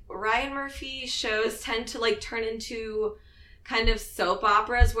like Ryan Murphy shows tend to like turn into kind of soap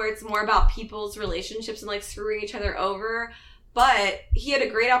operas where it's more about people's relationships and like screwing each other over. But he had a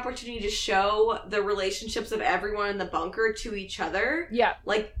great opportunity to show the relationships of everyone in the bunker to each other. Yeah.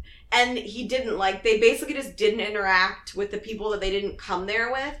 Like, and he didn't, like, they basically just didn't interact with the people that they didn't come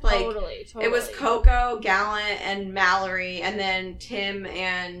there with. Like, totally. It was Coco, Gallant, and Mallory, and then Tim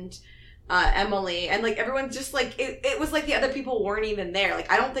and Emily. And, like, everyone just, like, it was like the other people weren't even there.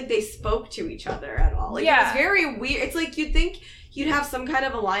 Like, I don't think they spoke to each other at all. Like, it was very weird. It's like you'd think you'd have some kind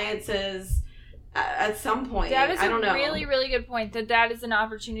of alliances at some point. That is I don't know. Really, really good point. That is an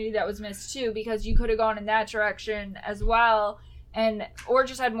opportunity that was missed, too, because you could have gone in that direction as well. Or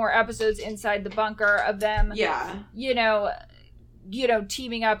just had more episodes inside the bunker of them,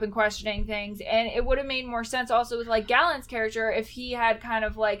 teaming up and questioning things. And it would have made more sense also with, like, Gallant's character if he had kind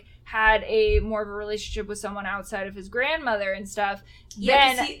of, like, had a more of a relationship with someone outside of his grandmother and stuff.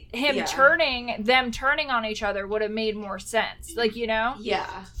 Then them turning on each other would have made more sense. Like,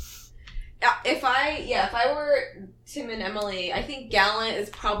 Yeah. If I were Tim and Emily, I think Gallant is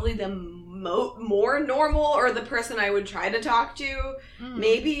probably the more normal, or the person I would try to talk to.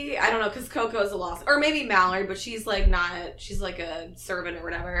 Maybe, I don't know, because Coco's a loss, or maybe Mallory, but she's like she's like a servant or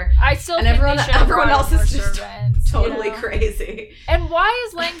whatever. I still think everyone else is just totally crazy. And why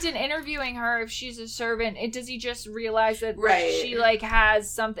is Langdon interviewing her if she's a servant? Does he just realize that she like has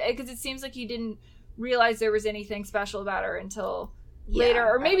something? Because it seems like he didn't realize there was anything special about her until later,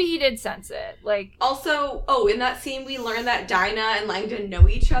 or maybe he did sense it. Like, also, in that scene we learned that Dinah and Langdon know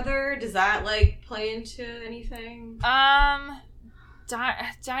each other. Does that like play into anything? Dinah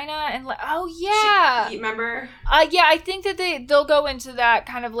and you remember? I think that they'll go into that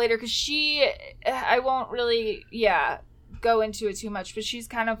kind of later, because I won't really go into it too much, but she's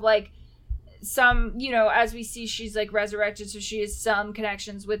kind of like some, as we see, she's like resurrected, so she has some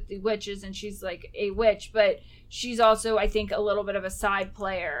connections with the witches, and she's like a witch, but she's also, I think, a little bit of a side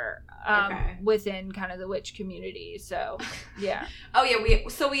player within kind of the witch community. So, yeah.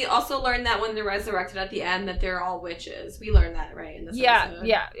 We also learned that when they're resurrected at the end that they're all witches. We learned that, right, in this episode?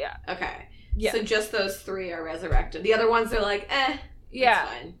 Yeah. Okay. Yeah. So just those 3 are resurrected. The other ones are like, yeah,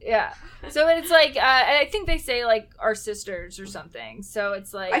 fine. Yeah. So it's like, I think they say like our sisters or something. So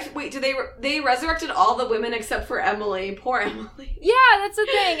it's like, wait, they resurrected all the women except for Emily? Poor Emily. Yeah, that's the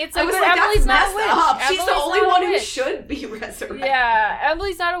thing. It's like, Emily's not a witch. She's the only one who should be resurrected. Yeah,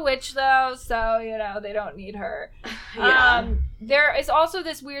 Emily's not a witch though, so they don't need her. There is also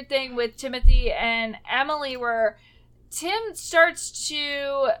this weird thing with Timothy and Emily where Tim starts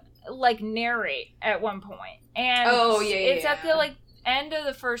to like narrate at one point, and it's at the like end of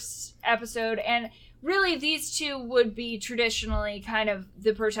the first episode, and really these two would be traditionally kind of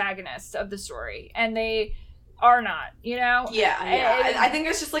the protagonists of the story, and they are not, I think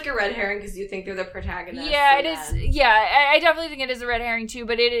it's just like a red herring because you think they're the protagonists. It is. I definitely think it is a red herring too,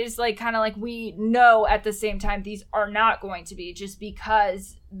 but it is like kind of like we know at the same time these are not going to be, just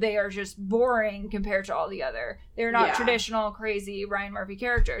because they are just boring compared to all the other. They're not traditional crazy Ryan Murphy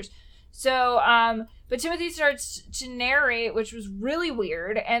characters. So, but Timothy starts to narrate, which was really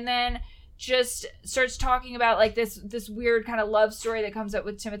weird, and then just starts talking about like this weird kind of love story that comes up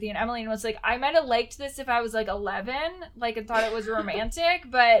with Timothy and Emily, and was like, I might have liked this if I was like 11, like, and thought it was romantic,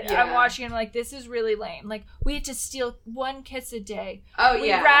 but I'm watching and like, this is really lame. Like, we had to steal 1 kiss a day.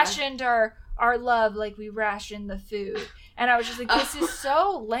 We rationed our love like we rationed the food. And I was just like, this is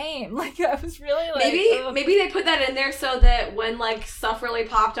so lame. Like, I was really like... Maybe they put that in there so that when, like, stuff really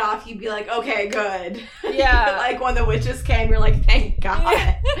popped off, you'd be like, okay, good. Yeah. Like, when the witches came, you're like, thank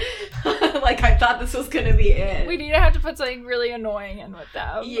God. Like, I thought this was going to be it. We need to have to put something really annoying in with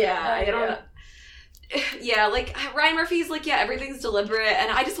that. I don't know. Yeah, like, Ryan Murphy's like, everything's deliberate, and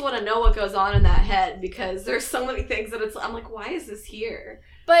I just want to know what goes on in that head, because there's so many things that I'm like, why is this here?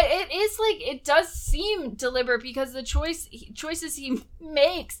 But it is like, it does seem deliberate, because the choices he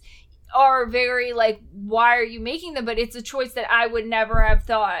makes are very like, why are you making them? But it's a choice that I would never have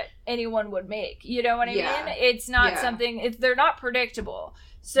thought anyone would make. You know what I mean? It's not something, they're not predictable.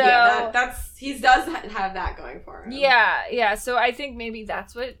 So he does have that going for him. Yeah. So I think maybe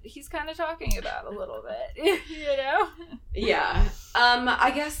that's what he's kind of talking about a little bit, you know? Yeah.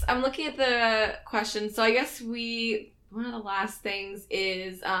 I guess I'm looking at the questions. So I guess one of the last things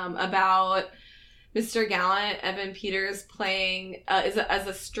is about Mr. Gallant, Evan Peters playing as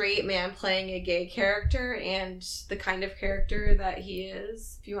a straight man playing a gay character and the kind of character that he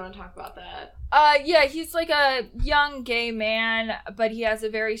is. If you want to talk about that. Yeah, he's like a young gay man, but he has a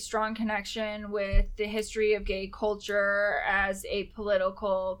very strong connection with the history of gay culture as a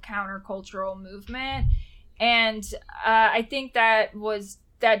political countercultural movement. And I think that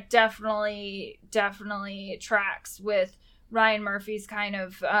definitely tracks with Ryan Murphy's kind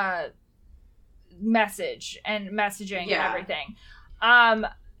of messaging and everything.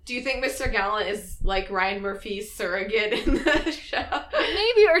 Do you think Mr. Gallant is like Ryan Murphy's surrogate in the show?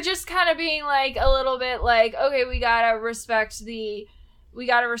 Maybe, or just kind of being like a little bit like, okay, we gotta respect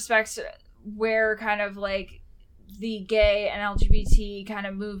where kind of like the gay and LGBT kind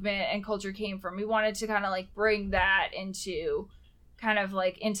of movement and culture came from. We wanted to kind of like bring that into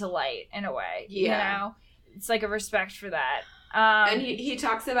light in a way. Yeah. You know? It's like a respect for that. And he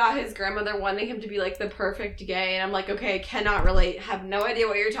talks about his grandmother wanting him to be like the perfect gay, and I'm like, okay, cannot relate, have no idea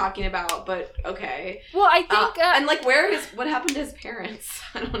what you're talking about, but okay. Well, I think and like what happened to his parents?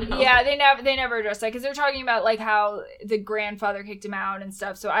 I don't know. Yeah, they never addressed that because they're talking about like how the grandfather kicked him out and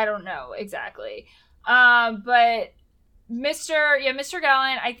stuff. So I don't know exactly. But Mr.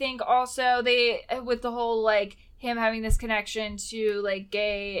 Gallant, I think also they with the whole like him having this connection to like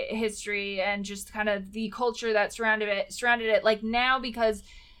gay history and just kind of the culture that surrounded it like now, because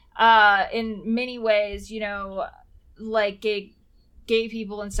in many ways, you know, like gay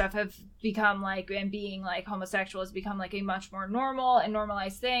people and stuff have become like, and being like homosexual has become like a much more normal and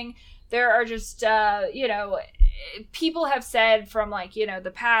normalized thing. There are just you know, people have said from like, you know, the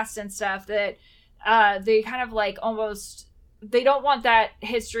past and stuff that they kind of like almost, they don't want that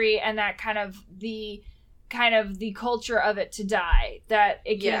history and that kind of the culture of it to die that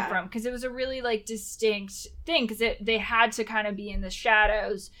it came from, because it was a really like distinct thing, because they had to kind of be in the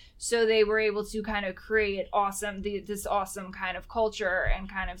shadows, so they were able to kind of create this awesome kind of culture and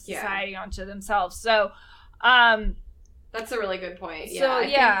kind of society onto themselves. So that's a really good point. So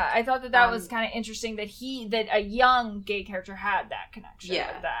I thought that was kind of interesting that a young gay character had that connection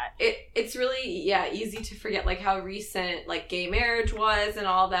with that. It's really easy to forget like how recent like gay marriage was and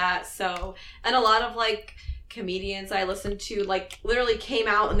all that. So, and a lot of like comedians I listened to like literally came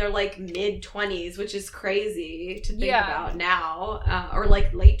out in their like mid-20s, which is crazy to think about now, or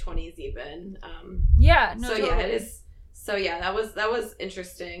like late 20s even. Totally. It is. So that was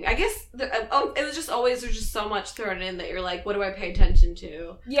interesting. I guess it was just always, there's just so much thrown in that you're like, what do I pay attention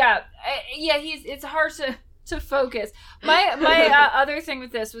to? It's hard to focus. My other thing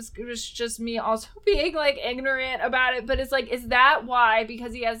with this was just me also being like ignorant about it, but it's like, is that why,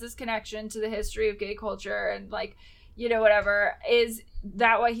 because he has this connection to the history of gay culture and like, you know, whatever, is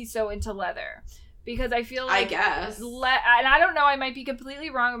that why he's so into leather? Because I feel like, I guess, and I don't know, I might be completely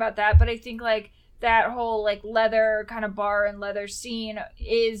wrong about that, but I think like that whole like leather kind of bar and leather scene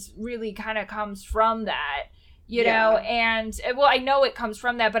is really kind of comes from that, you know, and well, I know it comes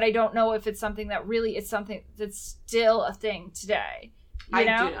from that, but I don't know if it's something that really is something that's still a thing today. I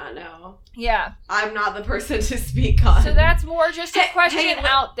do not know. Yeah. I'm not the person to speak on. So that's more just a question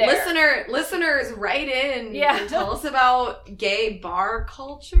out there. Listeners, write in and tell us about gay bar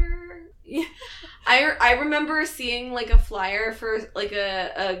culture. Yeah. I remember seeing like a flyer for like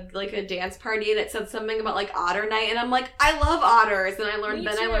a dance party, and it said something about like otter night, and I'm like, I love otters, and I learned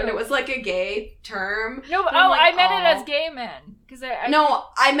it was like a gay term. No, but I meant it as gay men, because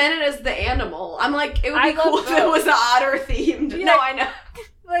I meant it as the animal. I'm like, it would be cool if it was otter themed. Yeah. No, I know.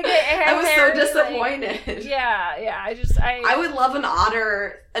 Like I was so disappointed. Like, I would love an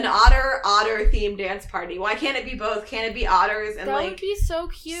otter themed dance party. Why can't it be both? Can't it be otters and that would be so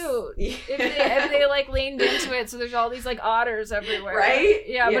cute if they like leaned into it. So there's all these like otters everywhere, right?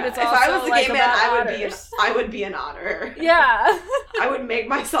 Yeah. But it's also if I was a like gay man, I would be an otter. Yeah, I would make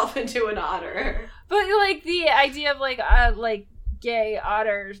myself into an otter. But like the idea of like gay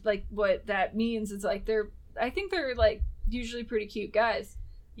otters, like what that means is like I think they're like usually pretty cute guys.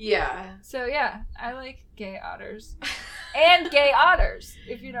 Yeah. So yeah, I like gay otters. And gay otters,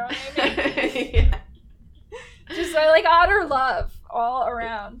 if you know what I mean. Yeah. Just I like otter love all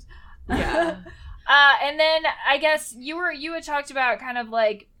around. Yeah. And then I guess you had talked about kind of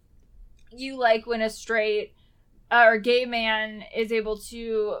like you like when a straight or gay man is able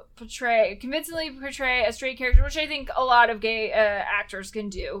to convincingly portray a straight character, which I think a lot of gay actors can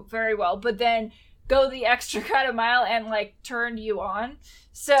do very well. But then go the extra kind of mile and like turned you on.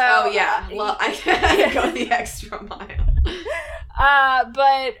 So well, I can go the extra mile.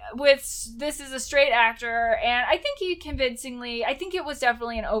 But this is a straight actor, and I think I think it was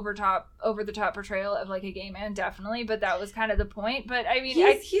definitely an over the top portrayal of like a gay man, definitely, but that was kind of the point. But I mean,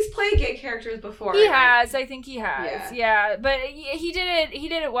 he's played gay characters before. I think he has. Yeah. But he did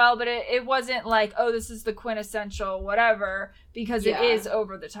it well, but it wasn't like, oh, this is the quintessential whatever, because it is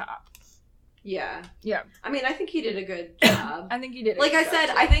over the top. Yeah. Yeah. I mean, I think he did a good job. I think he did. Like I said,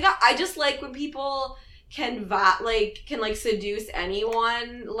 I think I just like when people can seduce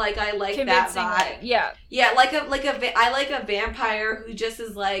anyone. Like I like that vibe. Yeah. Yeah, I like a vampire who just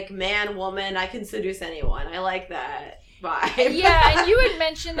is like man, woman. I can seduce anyone. I like that vibe. Yeah, and you had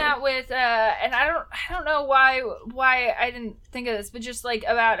mentioned that with and I don't know why I didn't think of this, but just like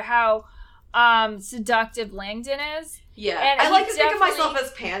about how seductive Langdon is. Yeah, and I like to think of myself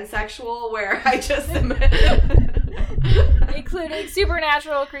as pansexual, where I just am including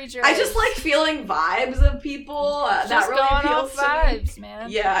supernatural creatures. I just like feeling vibes of people. That really appeals to vibes, me.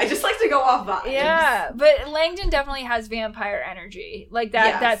 Man. Yeah, I just like to go off vibes. Yeah, but Langdon definitely has vampire energy, like that.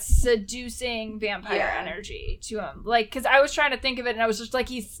 Yes. That seducing vampire energy to him. Like, because I was trying to think of it, and I was just like,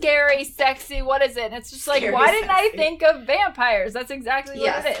 he's scary, sexy. What is it? And it's just like, scary, why didn't I think of vampires? That's exactly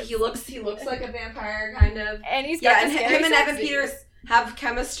what it is. He looks like a vampire, kind of. And he's got him and Evan Peters have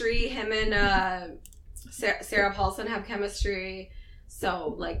chemistry. Him and Sarah Paulson have chemistry.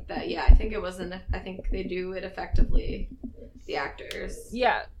 So like that, yeah. I think they do it effectively. The actors.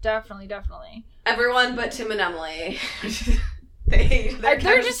 Yeah, definitely. Everyone but Tim and Emily.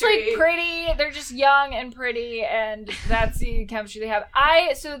 They're just like pretty. They're just young and pretty, and that's the chemistry they have.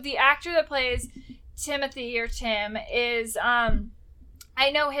 So the actor that plays Timothy or Tim is I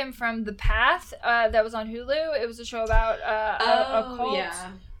know him from The Path, that was on Hulu. It was a show about a cult.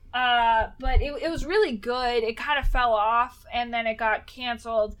 Yeah. But it was really good. It kind of fell off, and then it got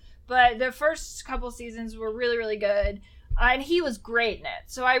canceled. But the first couple seasons were really, really good. And he was great in it.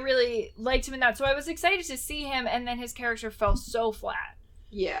 So I really liked him in that. So I was excited to see him, and then his character fell so flat.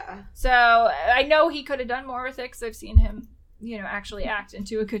 Yeah. So I know he could have done more with it, because I've seen him, actually act and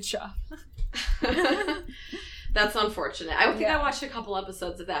do a good job. That's unfortunate. I think I watched a couple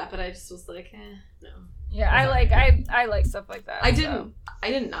episodes of that, but I just was like, no. Yeah, I like stuff like that. I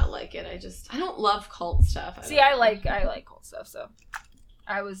did not like it. I don't love cult stuff. I like cult stuff, so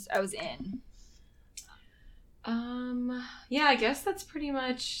I was in. Yeah, I guess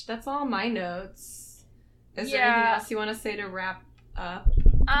that's all my notes. Is there anything else you want to say to wrap up?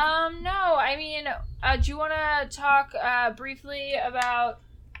 No, I mean, do you want to talk briefly about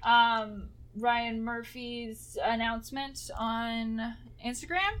Ryan Murphy's announcement on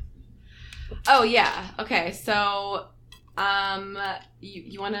Instagram? Oh yeah. Okay. So,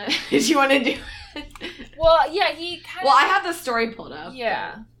 you want to? Did you want to do it? Well, yeah. He kind of. Well, I have the story pulled up.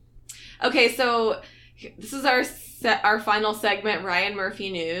 Yeah. Okay. So this is our final segment, Ryan Murphy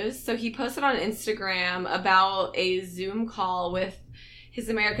News. So he posted on Instagram about a Zoom call with his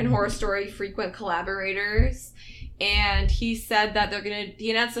American Horror Story frequent collaborators. And he said that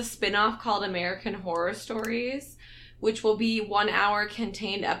he announced a spin-off called American Horror Stories, which will be 1 hour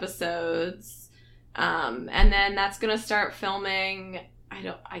contained episodes. And then that's going to start filming. I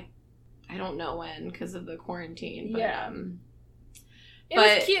don't know when, because of the quarantine. But, yeah.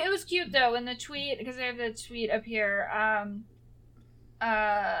 It was cute though in the tweet, because I have the tweet up here.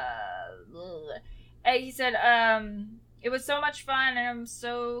 He said, it was so much fun, and I'm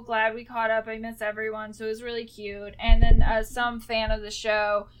so glad we caught up. I miss everyone, so it was really cute. And then some fan of the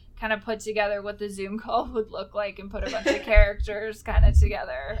show kind of put together what the Zoom call would look like and put a bunch of characters kind of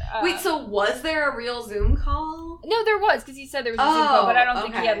together. Wait, so was there a real Zoom call? No, there was, because he said there was a Zoom call, but I don't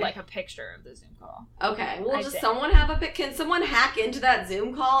think he had like a picture of the Zoom call. Okay, well, does someone have a pic? Can someone hack into that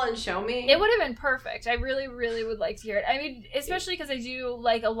Zoom call and show me? It would have been perfect. I really, really would like to hear it. I mean, especially because I do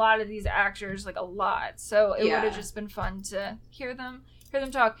like a lot of these actors, like a lot. So it would have just been fun to hear them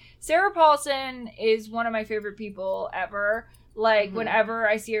talk. Sarah Paulson is one of my favorite people ever. Like, whenever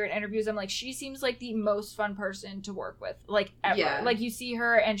I see her in interviews, I'm like, she seems like the most fun person to work with, like, ever. Yeah. Like, you see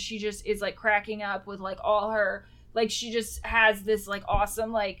her, and she just is, like, cracking up with, like, all her, like, she just has this, like,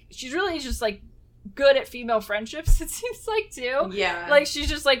 awesome, like, she's really just, like, good at female friendships, it seems like, too. Yeah. Like, she's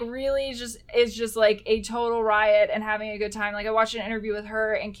just, like, really is just, like, a total riot and having a good time. Like, I watched an interview with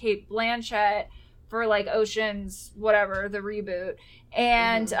her and Cate Blanchett for like Ocean's whatever, the reboot.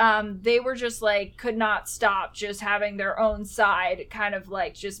 And they were just like, could not stop just having their own side, kind of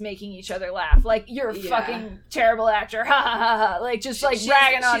like just making each other laugh. Like, you're a fucking terrible actor. Ha ha ha ha. Like, just like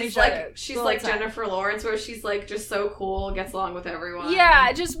ragging on each other. She's like Jennifer Lawrence, where she's like just so cool, gets along with everyone.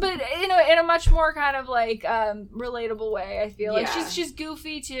 Yeah, just, but you know, in a much more kind of like relatable way, I feel like. She's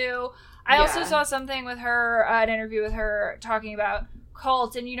goofy too. I also saw something with her, an interview with her talking about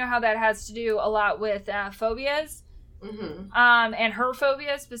cult, and you know how that has to do a lot with phobias. And her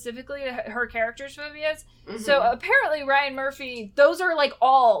phobias, specifically her character's phobias. So apparently Ryan Murphy, those are like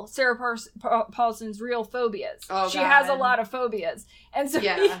all Sarah Paulson's real phobias. She has a lot of phobias, and so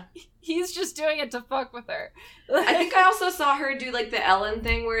he's just doing it to fuck with her. I think I also saw her do like the Ellen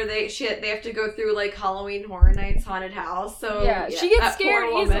thing where they have to go through like Halloween Horror Nights haunted house. So she gets scared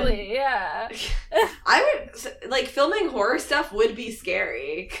easily. Yeah, I would like filming horror stuff would be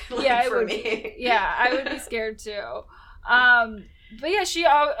scary. Like, for me. Yeah, I would be scared too. But yeah, she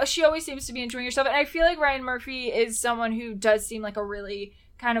always seems to be enjoying herself, and I feel like Ryan Murphy is someone who does seem like a really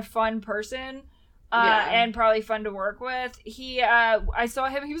kind of fun person. And probably fun to work with. I saw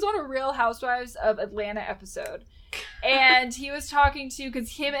him, he was on a Real Housewives of Atlanta episode. And he was talking to,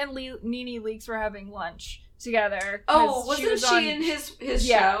 because him and Nene Leakes were having lunch together. Oh, wasn't she in his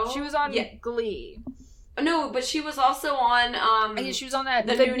show? She was on Glee. No, but she was also on, she was on that,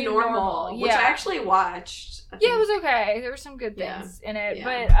 the new normal, which I actually watched. Yeah, it was okay. There were some good things in it. Yeah.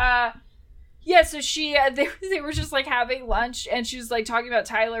 But, yeah, so they were just, like, having lunch, and she was, like, talking about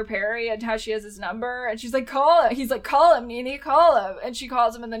Tyler Perry and how she has his number, and she's like, call him. He's like, call him, Nene, call him. And she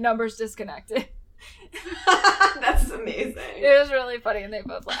calls him, and the number's disconnected. That's amazing. It was really funny, and they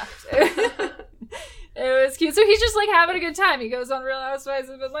both laughed. It was cute. So he's just, like, having a good time. He goes on Real Housewives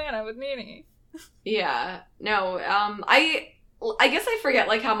of Atlanta with Nene. Yeah. No, I guess I forget,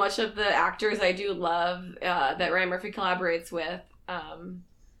 like, how much of the actors I do love that Ryan Murphy collaborates with.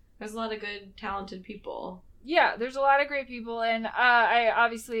 There's a lot of good, talented people. Yeah, there's a lot of great people, and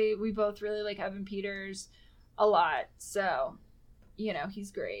we both really like Evan Peters a lot, so, you know,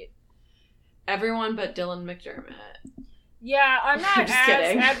 he's great. Everyone but Dylan McDermott. Yeah, I'm not as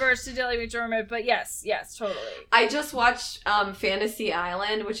adverse to Dylan McDermott, but yes, totally. I just watched Fantasy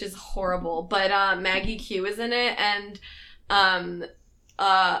Island, which is horrible, but Maggie Q is in it, and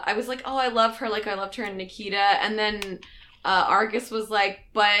I was like, oh, I love her, like I loved her in Nikita, and then Argus was like,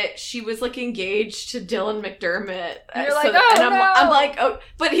 but she was like engaged to Dylan McDermott. And you're like, oh, and I'm like, oh,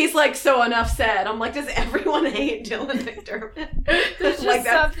 but he's like, so enough said. I'm like, does everyone hate Dylan McDermott? There's just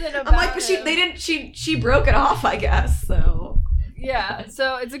something about I'm like, but she broke it off, I guess. So yeah,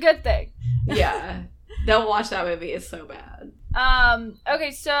 so it's a good thing. Yeah, don't watch that movie. It's so bad. Okay,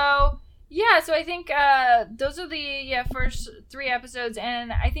 so yeah, so I think those are the first 3 episodes,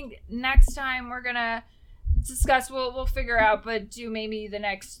 and I think next time we're gonna discuss, we'll figure out, but do maybe the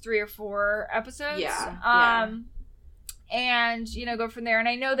next 3 or 4 episodes. And, you know, go from there. And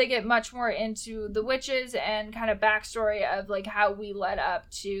I know they get much more into the witches and kind of backstory of, like, how we led up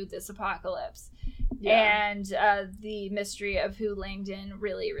to this apocalypse. And the mystery of who Langdon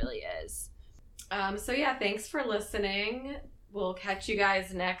really, really is. So, yeah, thanks for listening. We'll catch you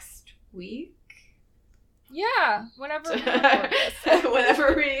guys next week. Yeah, whenever we record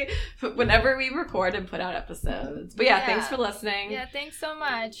this. whenever we record and put out episodes. But yeah, thanks for listening. Yeah, thanks so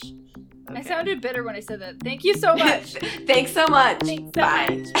much. Okay. I sounded bitter when I said that. Thank you so much. Thanks so much.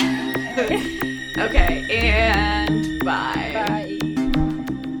 Thanks so much. Okay, and bye. Bye.